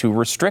state to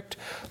restrict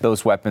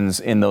those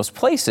weapons in those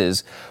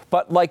places.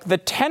 But the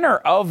tenor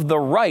of the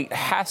right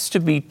has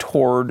to be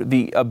toward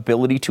the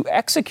ability to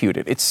execute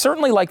it. It's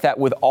certainly like that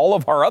with all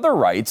of our other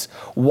rights.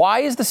 Why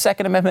is the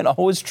Second Amendment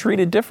always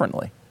treated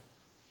differently?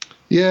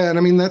 Yeah,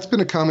 and that's been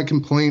a common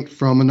complaint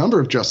from a number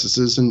of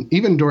justices. And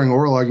even during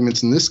oral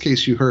arguments in this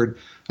case, you heard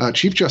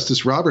Chief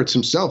Justice Roberts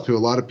himself, who a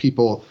lot of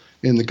people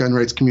in the gun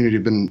rights community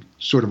have been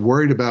sort of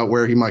worried about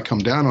where he might come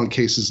down on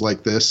cases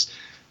like this.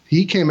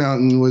 He came out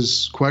and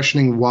was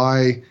questioning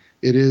why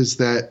it is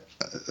that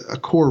a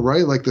core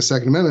right like the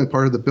Second Amendment,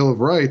 part of the Bill of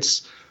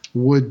Rights,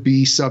 would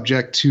be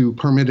subject to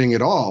permitting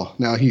at all.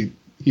 Now, he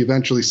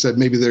eventually said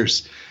maybe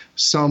there's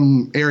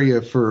some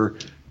area for,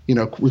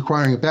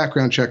 requiring a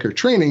background check or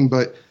training,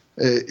 but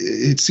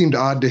it seemed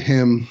odd to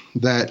him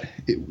that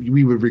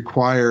we would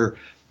require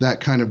that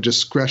kind of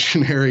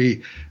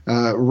discretionary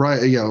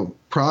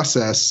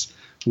process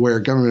where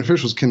government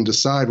officials can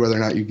decide whether or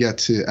not you get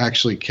to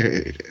actually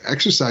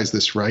exercise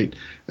this right.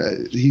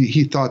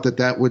 He thought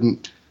that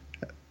wouldn't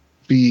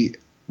be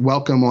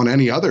welcome on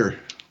any other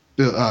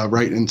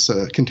right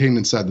contained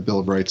inside the Bill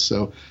of Rights.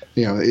 So,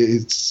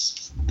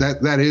 it's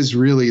that is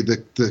really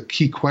the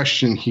key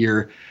question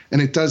here. And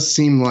it does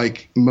seem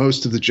like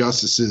most of the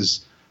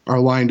justices are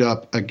lined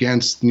up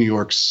against New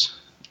York's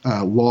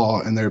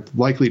law, and they're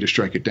likely to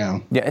strike it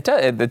down. Yeah, it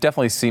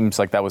definitely seems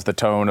like that was the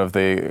tone of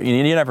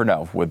you never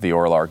know with the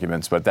oral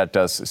arguments, but that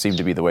does seem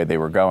to be the way they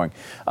were going.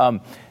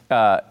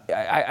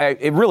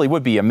 It really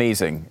would be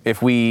amazing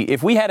if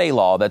we had a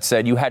law that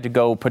said you had to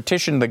go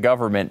petition the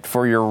government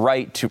for your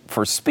right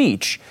for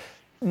speech.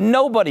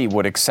 Nobody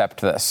would accept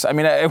this.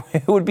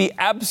 It would be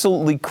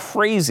absolutely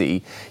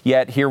crazy,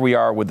 yet here we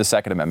are with the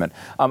Second Amendment.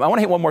 I want to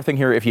hit one more thing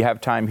here, if you have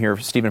time here,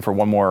 Stephen, for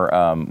one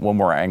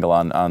more angle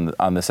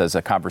on this as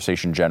a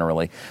conversation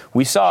generally.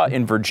 We saw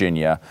in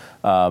Virginia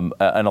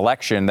an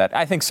election that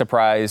I think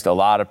surprised a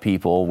lot of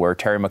people, where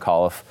Terry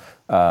McAuliffe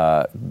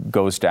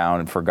goes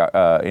down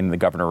in the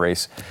governor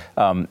race.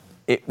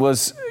 It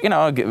was,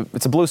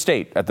 it's a blue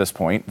state at this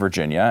point,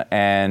 Virginia,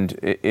 and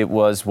it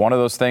was one of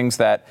those things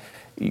that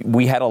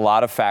we had a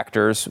lot of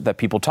factors that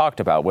people talked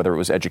about, whether it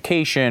was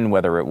education,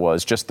 whether it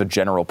was just the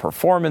general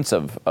performance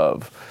of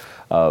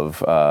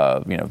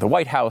the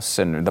White House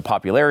and the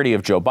popularity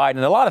of Joe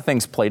Biden. A lot of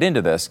things played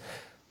into this.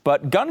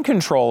 But gun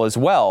control as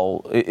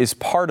well is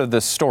part of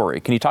this story.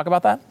 Can you talk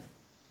about that?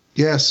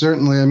 Yeah,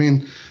 certainly. I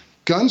mean,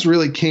 guns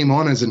really came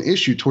on as an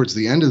issue towards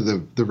the end of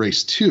the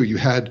race, too. You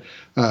had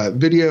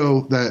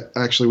video that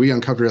actually we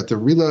uncovered at the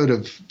Reload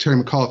of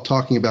Terry McAuliffe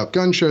talking about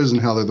gun shows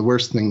and how they're the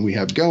worst thing we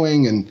have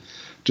going, and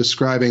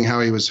describing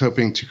how he was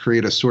hoping to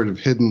create a sort of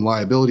hidden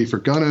liability for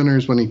gun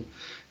owners when he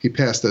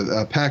passed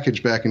a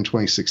package back in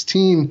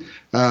 2016.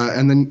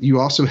 And then you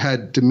also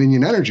had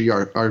Dominion Energy,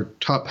 our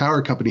top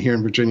power company here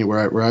in Virginia,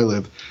 where I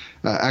live,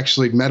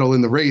 actually meddle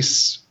in the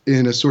race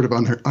in a sort of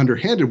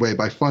underhanded way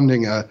by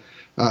funding a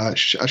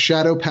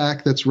shadow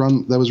PAC that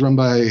was run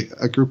by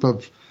a group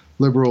of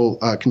liberal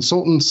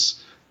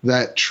consultants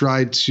that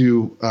tried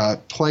to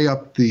play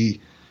up the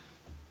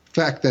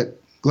fact that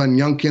Glenn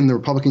Youngkin, the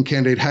Republican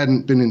candidate,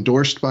 hadn't been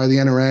endorsed by the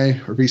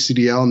NRA or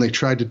VCDL, and they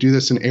tried to do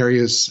this in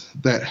areas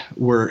that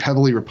were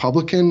heavily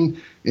Republican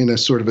in a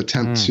sort of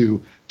attempt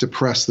to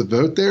depress the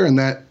vote there. And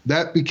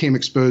that became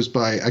exposed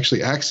by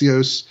actually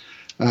Axios,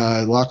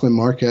 Lachlan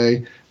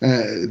Markay,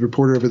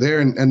 reporter over there,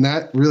 and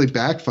that really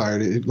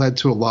backfired. It led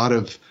to a lot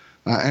of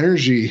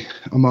energy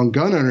among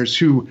gun owners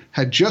who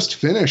had just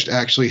finished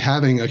actually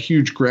having a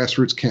huge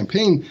grassroots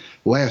campaign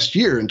last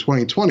year in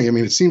 2020. I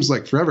mean, it seems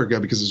like forever ago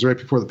because it was right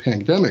before the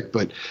pandemic,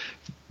 but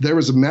there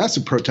was a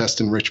massive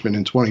protest in Richmond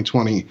in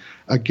 2020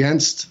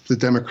 against the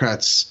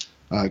Democrats'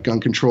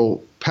 gun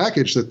control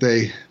package that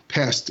they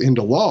passed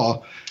into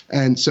law.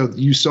 And so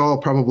you saw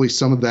probably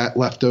some of that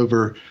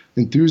leftover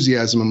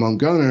enthusiasm among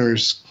gun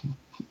owners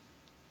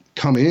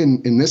come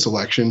in this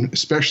election,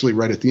 especially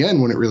right at the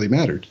end when it really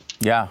mattered.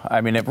 Yeah, I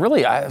mean, it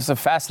was a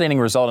fascinating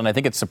result, and I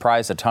think it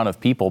surprised a ton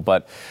of people.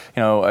 But,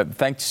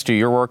 thanks to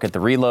your work at the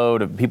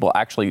Reload, of people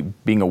actually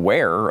being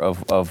aware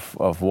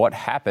of what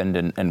happened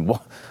and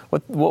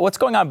what's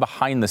going on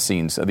behind the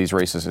scenes of these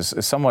races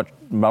is somewhat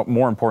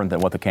more important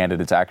than what the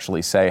candidates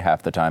actually say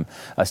half the time.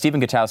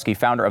 Stephen Gutowski,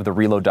 founder of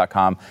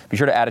TheReload.com. Be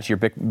sure to add it to your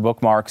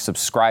bookmark,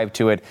 subscribe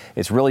to it.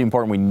 It's really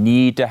important. We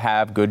need to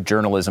have good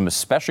journalism,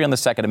 especially on the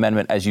Second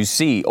Amendment, as you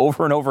see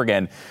over and over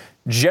again.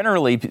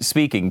 Generally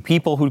speaking,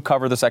 people who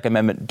cover the Second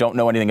Amendment don't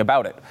know anything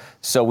about it.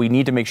 So we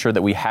need to make sure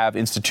that we have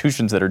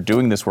institutions that are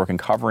doing this work and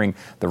covering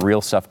the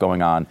real stuff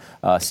going on.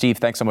 Steve,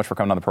 thanks so much for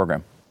coming on the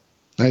program.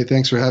 Hey,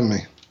 thanks for having me.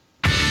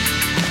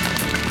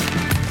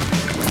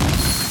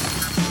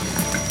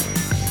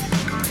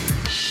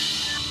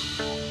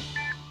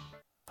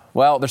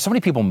 Well, there's so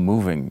many people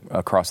moving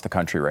across the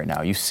country right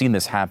now. You've seen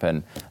this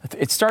happen.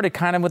 It started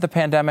kind of with the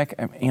pandemic.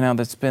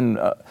 There's been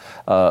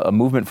a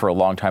movement for a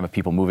long time of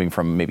people moving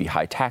from maybe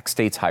high tax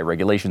states, high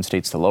regulation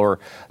states to lower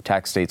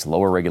tax states,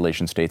 lower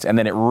regulation states. And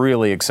then it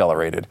really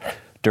accelerated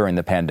during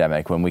the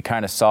pandemic when we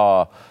kind of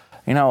saw,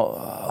 a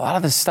lot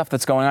of this stuff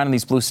that's going on in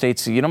these blue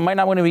states, might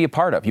not want to be a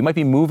part of. You might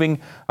be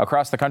moving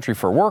across the country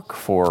for work,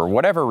 for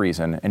whatever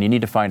reason, and you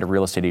need to find a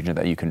real estate agent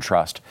that you can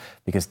trust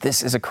because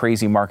this is a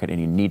crazy market and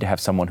you need to have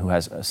someone who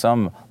has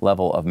some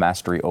level of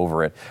mastery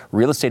over it.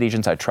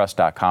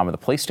 RealestateAgentsITrust.com are the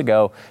place to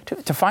go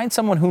to find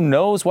someone who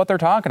knows what they're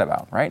talking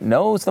about, right?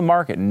 Knows the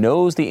market,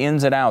 knows the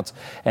ins and outs,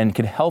 and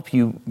can help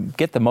you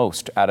get the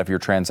most out of your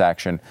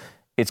transaction.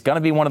 It's going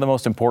to be one of the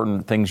most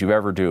important things you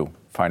ever do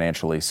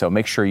financially. So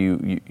make sure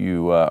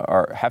you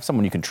have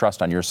someone you can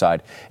trust on your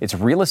side. It's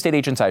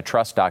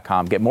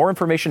realestateagentsitrust.com. Get more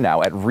information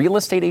now at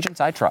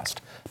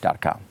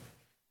realestateagentsitrust.com.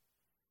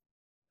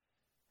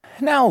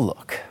 Now,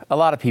 look, a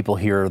lot of people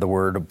hear the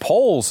word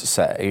polls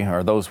say,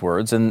 or those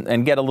words,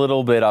 and get a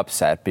little bit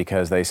upset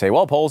because they say,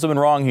 well, polls have been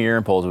wrong here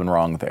and polls have been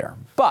wrong there.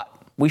 But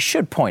we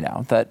should point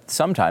out that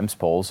sometimes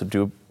polls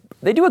do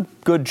a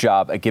good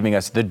job at giving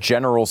us the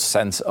general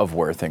sense of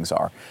where things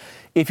are.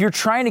 If you're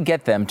trying to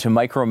get them to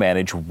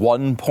micromanage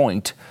 1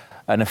 point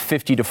in a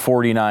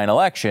 50-49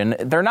 election,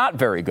 they're not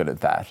very good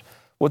at that.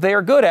 What they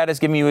are good at is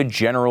giving you a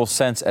general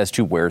sense as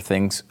to where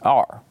things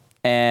are.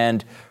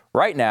 And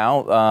right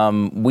now,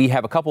 we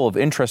have a couple of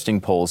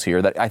interesting polls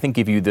here that I think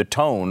give you the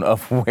tone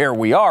of where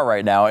we are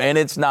right now, and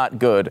it's not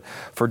good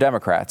for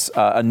Democrats.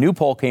 A new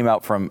poll came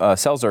out from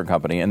Selzer &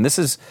 Company, and this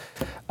is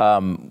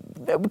kind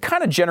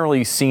of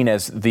generally seen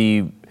as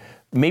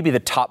maybe the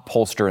top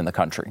pollster in the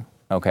country.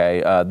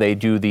 Okay, they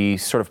do the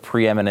sort of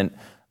preeminent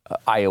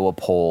Iowa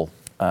poll.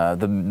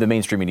 The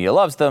mainstream media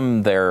loves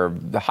them. They're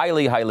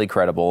highly, highly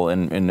credible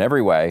in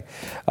every way,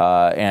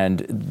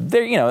 and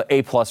they're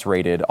A+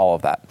 rated, all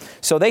of that.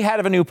 So they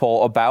had a new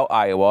poll about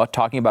Iowa,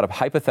 talking about a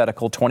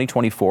hypothetical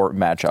 2024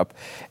 matchup,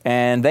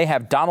 and they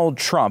have Donald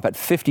Trump at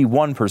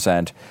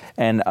 51%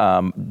 and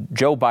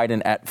Joe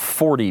Biden at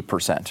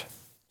 40%.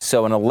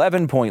 So an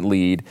 11-point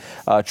lead.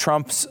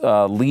 Trump's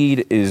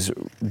lead is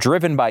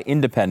driven by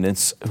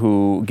independents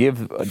who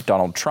give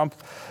Donald Trump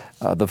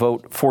the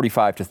vote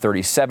 45 to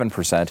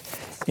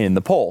 37% in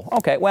the poll.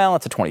 Okay, well,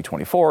 it's a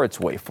 2024. It's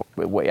way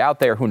out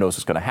there. Who knows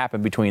what's going to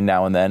happen between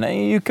now and then?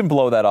 You can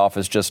blow that off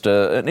as just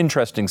an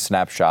interesting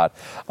snapshot,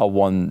 a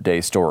one-day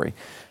story.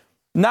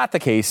 Not the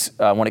case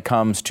when it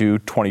comes to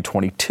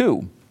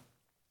 2022.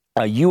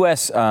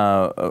 U.S.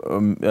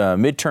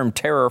 midterm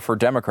terror for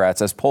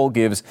Democrats, as poll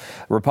gives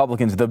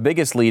Republicans the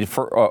biggest lead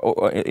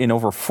in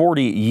over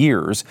 40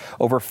 years.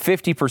 Over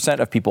 50%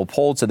 of people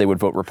polled said they would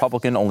vote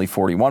Republican. Only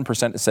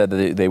 41% said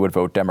that they would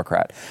vote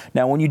Democrat.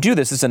 Now, when you do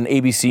this is an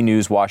ABC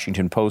News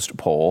Washington Post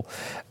poll.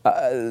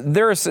 They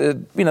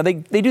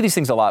do these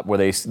things a lot where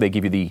they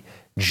give you the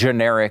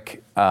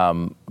generic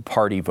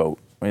party vote.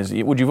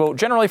 Would you vote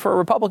generally for a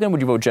Republican? Would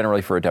you vote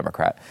generally for a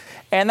Democrat?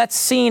 And that's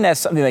seen as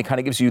something that kind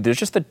of gives you, there's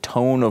just the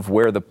tone of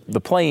where the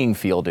playing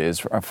field is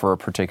for a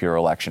particular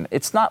election.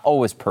 It's not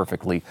always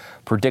perfectly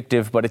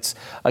predictive, but it's,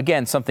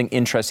 again, something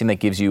interesting that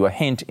gives you a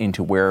hint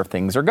into where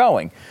things are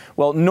going.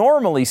 Well,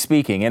 normally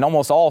speaking, in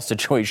almost all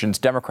situations,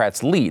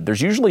 Democrats lead.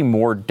 There's usually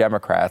more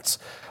Democrats.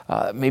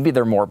 Maybe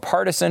they're more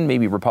partisan.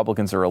 Maybe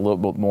Republicans are a little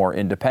bit more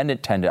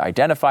independent, tend to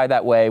identify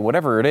that way.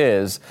 Whatever it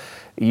is,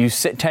 you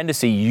tend to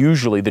see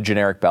usually the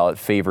generic ballot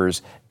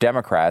favors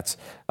Democrats.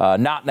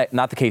 Not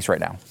the case right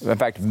now. In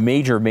fact,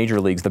 major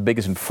leagues, the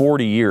biggest in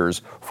 40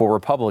 years for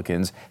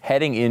Republicans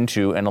heading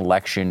into an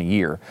election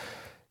year.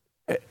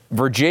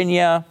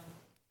 Virginia,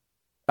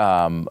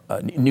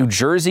 New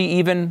Jersey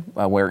even,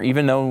 where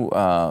even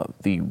though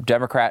the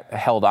Democrat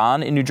held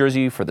on in New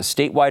Jersey for the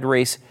statewide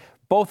race,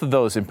 both of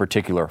those in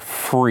particular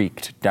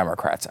freaked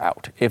Democrats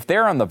out. If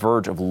they're on the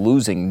verge of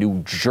losing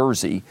New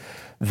Jersey,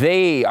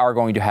 they are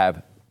going to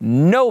have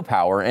no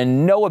power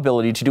and no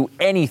ability to do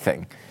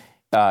anything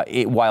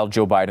while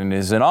Joe Biden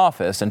is in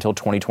office until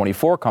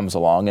 2024 comes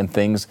along and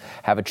things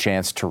have a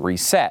chance to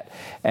reset.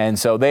 And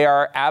so they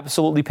are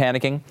absolutely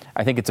panicking.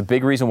 I think it's a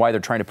big reason why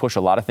they're trying to push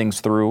a lot of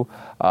things through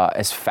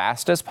as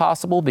fast as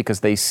possible,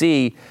 because they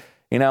see,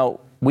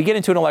 we get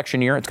into an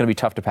election year, it's going to be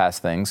tough to pass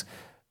things.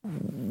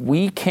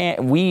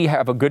 We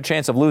have a good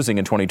chance of losing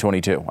in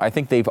 2022. I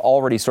think they've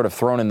already sort of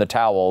thrown in the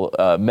towel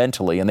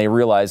mentally, and they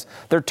realize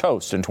they're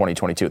toast in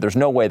 2022. There's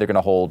no way they're going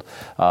to hold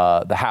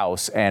the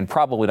House, and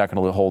probably not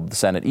going to hold the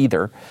Senate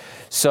either.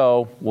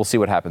 So we'll see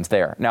what happens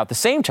there. Now, at the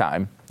same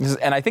time,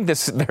 and I think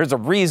there's a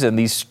reason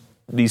these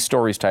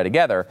stories tie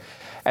together.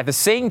 At the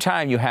same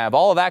time, you have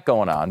all of that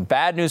going on.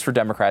 Bad news for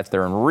Democrats.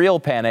 They're in real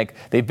panic.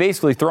 They've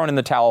basically thrown in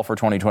the towel for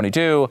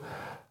 2022.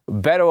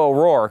 Beto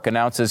O'Rourke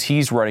announces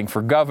he's running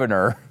for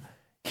governor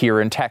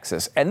here in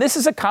Texas. And this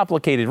is a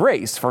complicated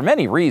race for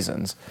many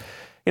reasons.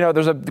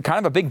 There's a kind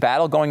of a big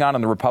battle going on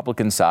the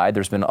Republican side.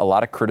 There's been a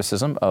lot of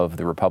criticism of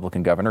the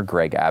Republican governor,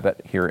 Greg Abbott,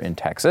 here in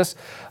Texas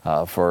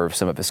for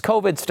some of his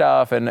COVID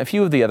stuff and a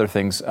few of the other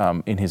things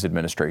in his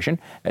administration.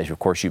 As, of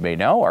course, you may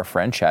know, our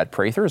friend Chad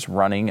Prather is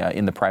running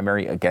in the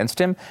primary against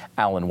him.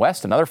 Alan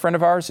West, another friend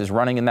of ours, is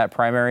running in that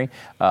primary.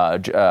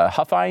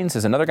 Huffines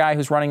is another guy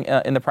who's running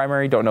in the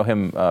primary. Don't know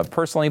him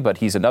personally, but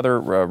he's another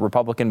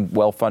Republican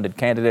well-funded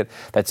candidate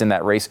that's in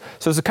that race.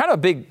 So there's a kind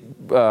of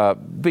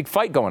big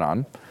fight going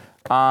on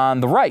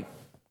the right.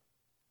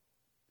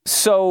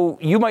 So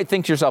you might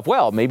think to yourself,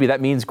 well, maybe that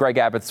means Greg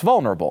Abbott's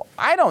vulnerable.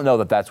 I don't know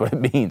that that's what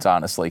it means,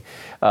 honestly.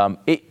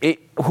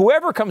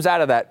 Whoever comes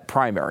out of that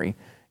primary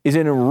is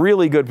in a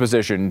really good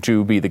position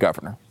to be the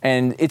governor.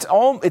 And it's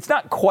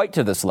not quite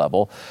to this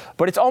level,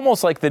 but it's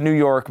almost like the New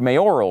York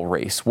mayoral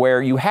race,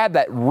 where you had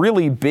that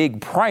really big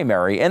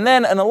primary and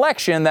then an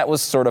election that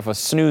was sort of a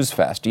snooze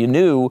fest. You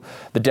knew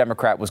the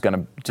Democrat was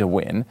going to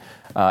win.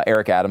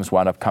 Eric Adams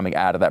wound up coming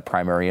out of that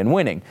primary and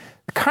winning.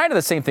 Kind of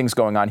the same thing's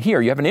going on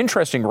here. You have an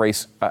interesting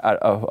race out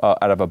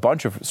of a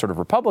bunch of sort of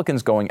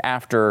Republicans going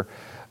after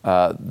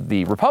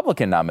the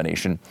Republican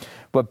nomination.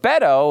 But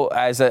Beto,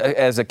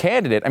 as a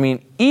candidate, I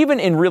mean, even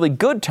in really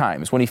good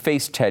times when he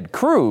faced Ted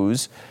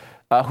Cruz,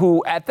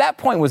 who at that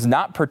point was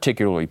not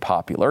particularly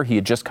popular. He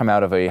had just come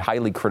out of a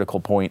highly critical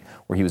point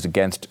where he was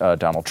against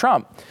Donald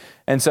Trump.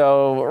 And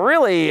so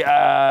really,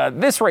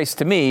 this race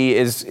to me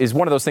is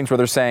one of those things where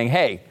they're saying,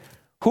 hey,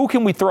 who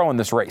can we throw in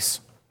this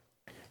race?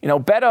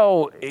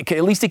 Beto,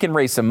 at least he can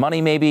raise some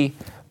money maybe.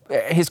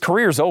 His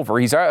career's over.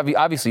 He's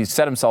obviously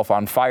set himself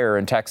on fire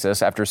in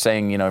Texas after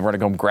saying, we're going to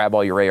go grab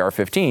all your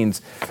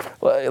AR-15s.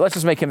 Let's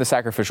just make him the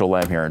sacrificial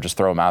lamb here and just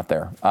throw him out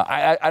there.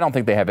 I don't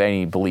think they have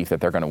any belief that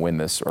they're going to win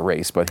this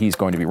race, but he's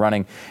going to be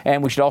running.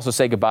 And we should also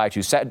say goodbye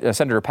to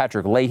Senator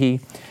Patrick Leahy.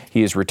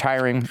 He is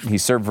retiring. He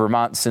served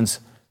Vermont since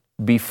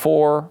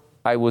before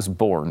I was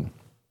born.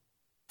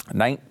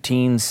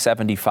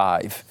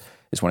 1975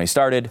 is when he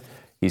started.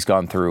 He's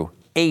gone through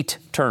 8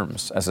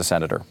 terms as a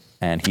senator,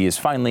 and he is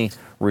finally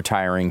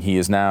retiring. He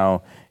is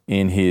now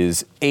in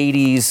his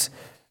 80s.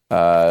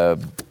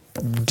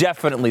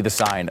 Definitely the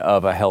sign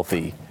of a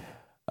healthy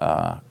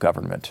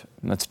government.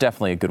 And that's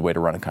definitely a good way to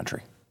run a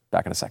country.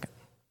 Back in a second.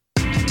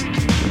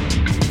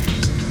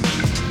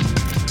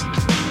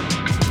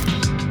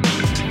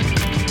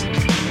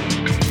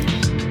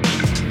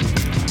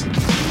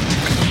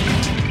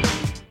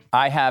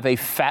 I have a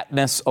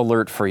fatness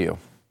alert for you,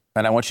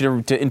 and I want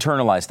you to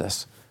internalize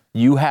this.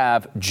 You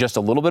have just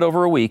a little bit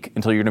over a week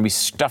until you're going to be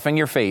stuffing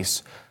your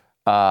face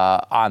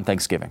on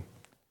Thanksgiving.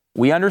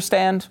 We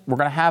understand we're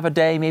going to have a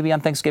day, maybe on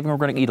Thanksgiving, we're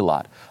going to eat a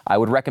lot. I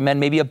would recommend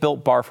maybe a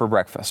Built Bar for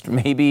breakfast,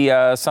 maybe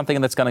something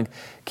that's going to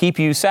keep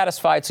you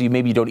satisfied so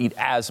you don't eat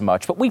as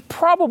much. But we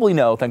probably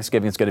know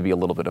Thanksgiving is going to be a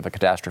little bit of a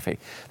catastrophe.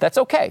 That's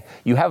okay.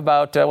 You have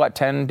about,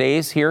 10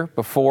 days here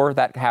before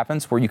that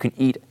happens where you can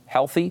eat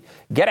healthy.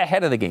 Get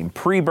ahead of the game.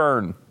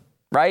 Pre-burn,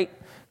 right?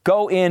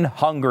 Go in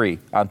hungry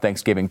on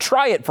Thanksgiving.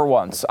 Try it for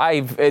once.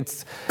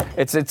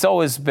 It's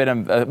always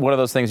been one of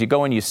those things. You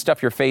go in, you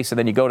stuff your face, and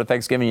then you go to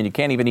Thanksgiving and you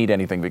can't even eat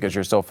anything because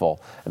you're so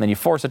full. And then you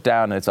force it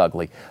down and it's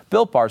ugly.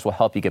 Built Bars will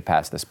help you get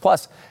past this.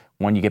 Plus,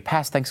 when you get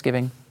past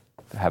Thanksgiving,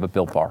 have a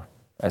Built Bar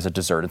as a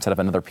dessert instead of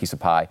another piece of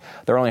pie.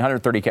 They're only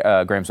 130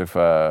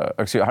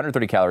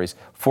 calories,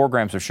 4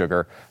 grams of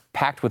sugar,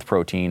 packed with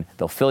protein.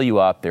 They'll fill you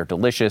up. They're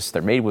delicious.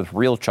 They're made with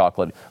real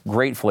chocolate,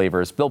 great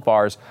flavors. Built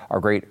Bars are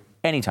great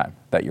anytime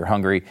that you're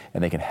hungry,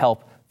 and they can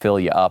help fill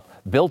you up.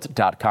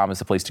 Built.com is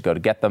the place to go to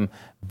get them.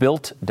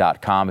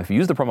 Built.com. If you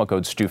use the promo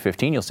code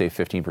STU15, you'll save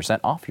 15%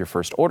 off your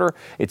first order.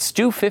 It's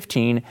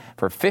STU15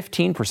 for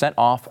 15%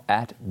 off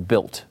at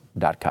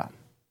Built.com.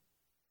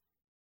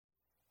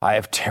 I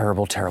have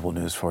terrible, terrible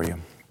news for you.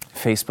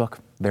 Facebook,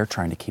 they're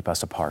trying to keep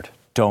us apart.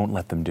 Don't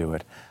let them do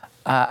it.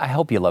 I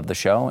hope you love the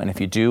show, and if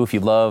you do, if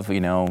you love,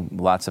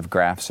 lots of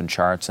graphs and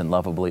charts and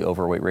lovably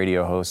overweight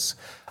radio hosts,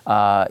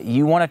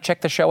 you want to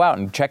check the show out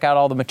and check out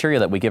all the material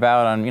that we give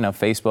out on,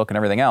 Facebook and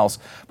everything else.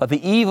 But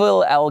the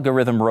evil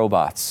algorithm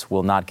robots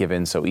will not give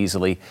in so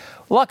easily.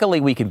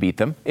 Luckily, we can beat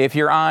them. If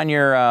you're on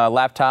your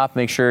laptop,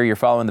 make sure you're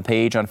following the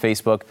page on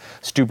Facebook.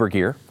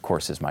 Stubergear, of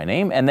course, is my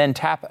name. And then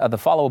tap the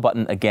follow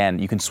button again.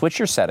 You can switch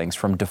your settings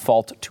from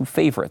default to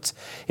favorites.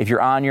 If you're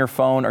on your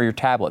phone or your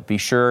tablet, be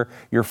sure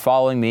you're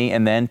following me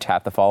and then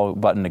tap the follow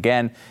button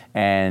again,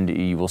 and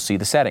you will see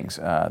the settings.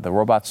 The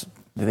robots,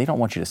 they don't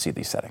want you to see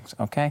these settings,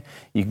 okay?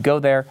 You can go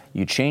there,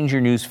 you change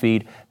your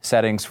newsfeed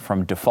settings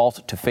from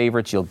default to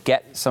favorites. You'll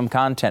get some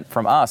content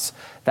from us.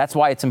 That's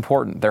why it's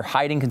important. They're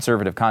hiding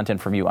conservative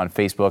content from you on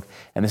Facebook,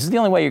 and this is the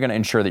only way you're going to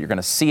ensure that you're going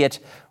to see it.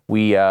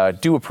 We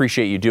do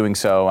appreciate you doing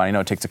so. I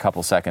know it takes a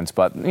couple seconds,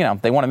 but,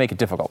 they want to make it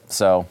difficult.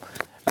 So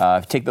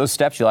if you take those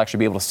steps, you'll actually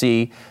be able to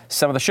see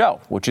some of the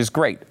show, which is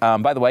great.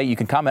 By the way, you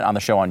can comment on the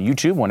show on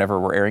YouTube whenever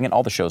we're airing it.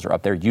 All the shows are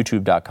up there,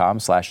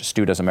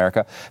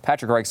 youtube.com/StuDoesAmerica.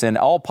 Patrick writes in,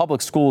 all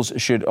public schools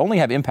should only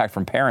have impact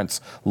from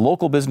parents,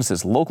 local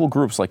businesses, local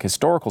groups like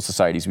historical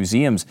societies,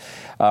 museums,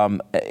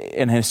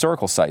 and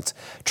historical sites.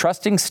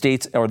 Trusting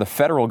states or the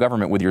federal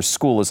government with your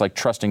school is like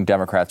trusting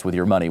Democrats with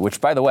your money,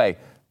 which, by the way,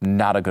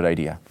 not a good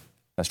idea.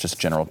 That's just a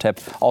general tip.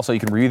 Also, you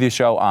can review the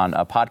show on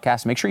a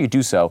podcast. Make sure you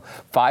do so.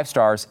 5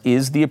 stars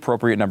is the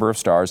appropriate number of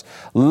stars.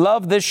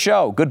 Love this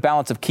show. Good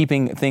balance of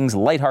keeping things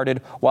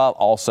lighthearted while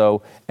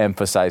also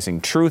emphasizing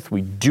truth.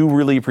 We do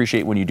really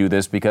appreciate when you do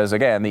this because,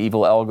 again, the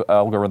evil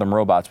algorithm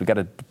robots, we got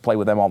to play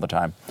with them all the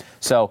time.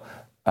 So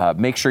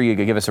make sure you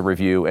give us a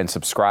review and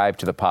subscribe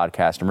to the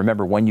podcast. And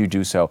remember, when you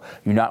do so,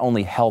 you not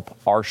only help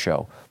our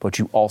show, but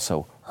you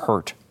also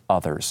hurt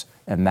others.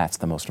 And that's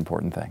the most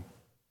important thing.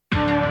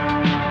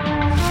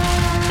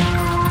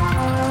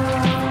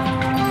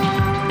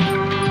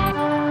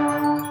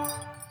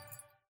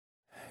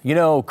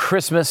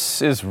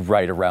 Christmas is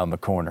right around the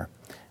corner.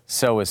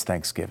 So is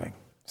Thanksgiving.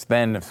 So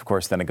then, of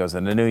course, then it goes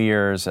into New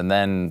Year's and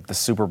then the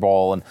Super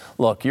Bowl. And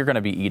look, you're going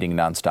to be eating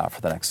nonstop for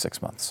the next 6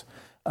 months.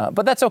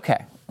 But that's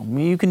okay.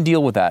 You can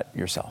deal with that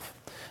yourself.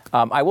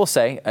 I will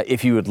say,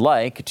 if you would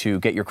like to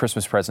get your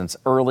Christmas presents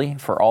early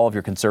for all of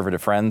your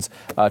conservative friends,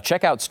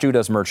 check out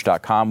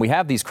StuDoesMerch.com. We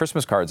have these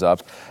Christmas cards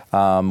up.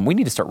 We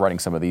need to start writing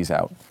some of these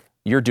out.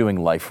 You're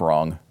doing life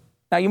wrong.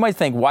 Now, you might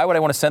think, why would I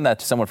want to send that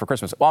to someone for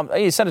Christmas? Well,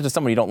 you send it to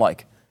someone you don't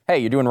like. Hey,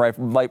 you're doing life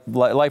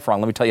wrong.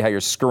 Let me tell you how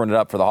you're screwing it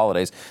up for the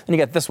holidays. Then you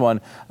got this one,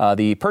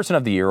 the Person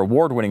of the Year,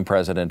 award-winning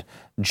president,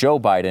 Joe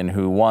Biden,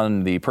 who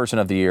won the Person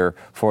of the Year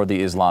for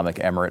the Islamic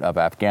Emirate of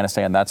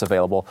Afghanistan. That's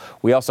available.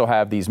 We also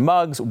have these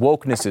mugs,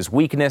 Wokeness is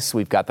Weakness.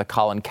 We've got the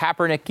Colin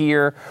Kaepernick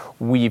gear.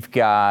 We've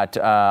got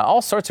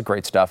all sorts of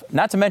great stuff.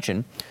 Not to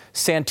mention,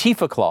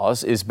 Santifa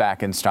Claus is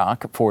back in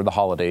stock for the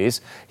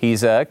holidays.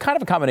 He's kind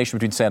of a combination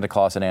between Santa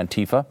Claus and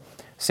Antifa.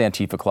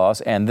 Santifa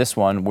Claus, and this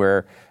one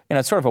where,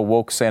 it's sort of a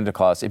woke Santa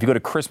Claus. If you go to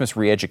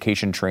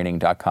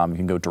ChristmasReeducationTraining.com, you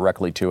can go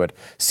directly to it.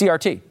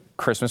 CRT,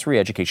 Christmas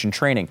Reeducation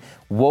Training.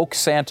 Woke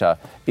Santa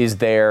is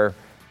there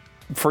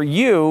for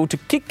you to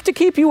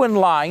keep you in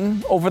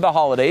line over the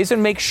holidays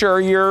and make sure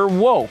you're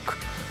woke.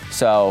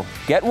 So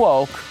get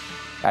woke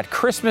at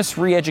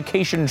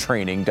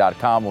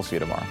ChristmasReeducationTraining.com. We'll see you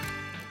tomorrow.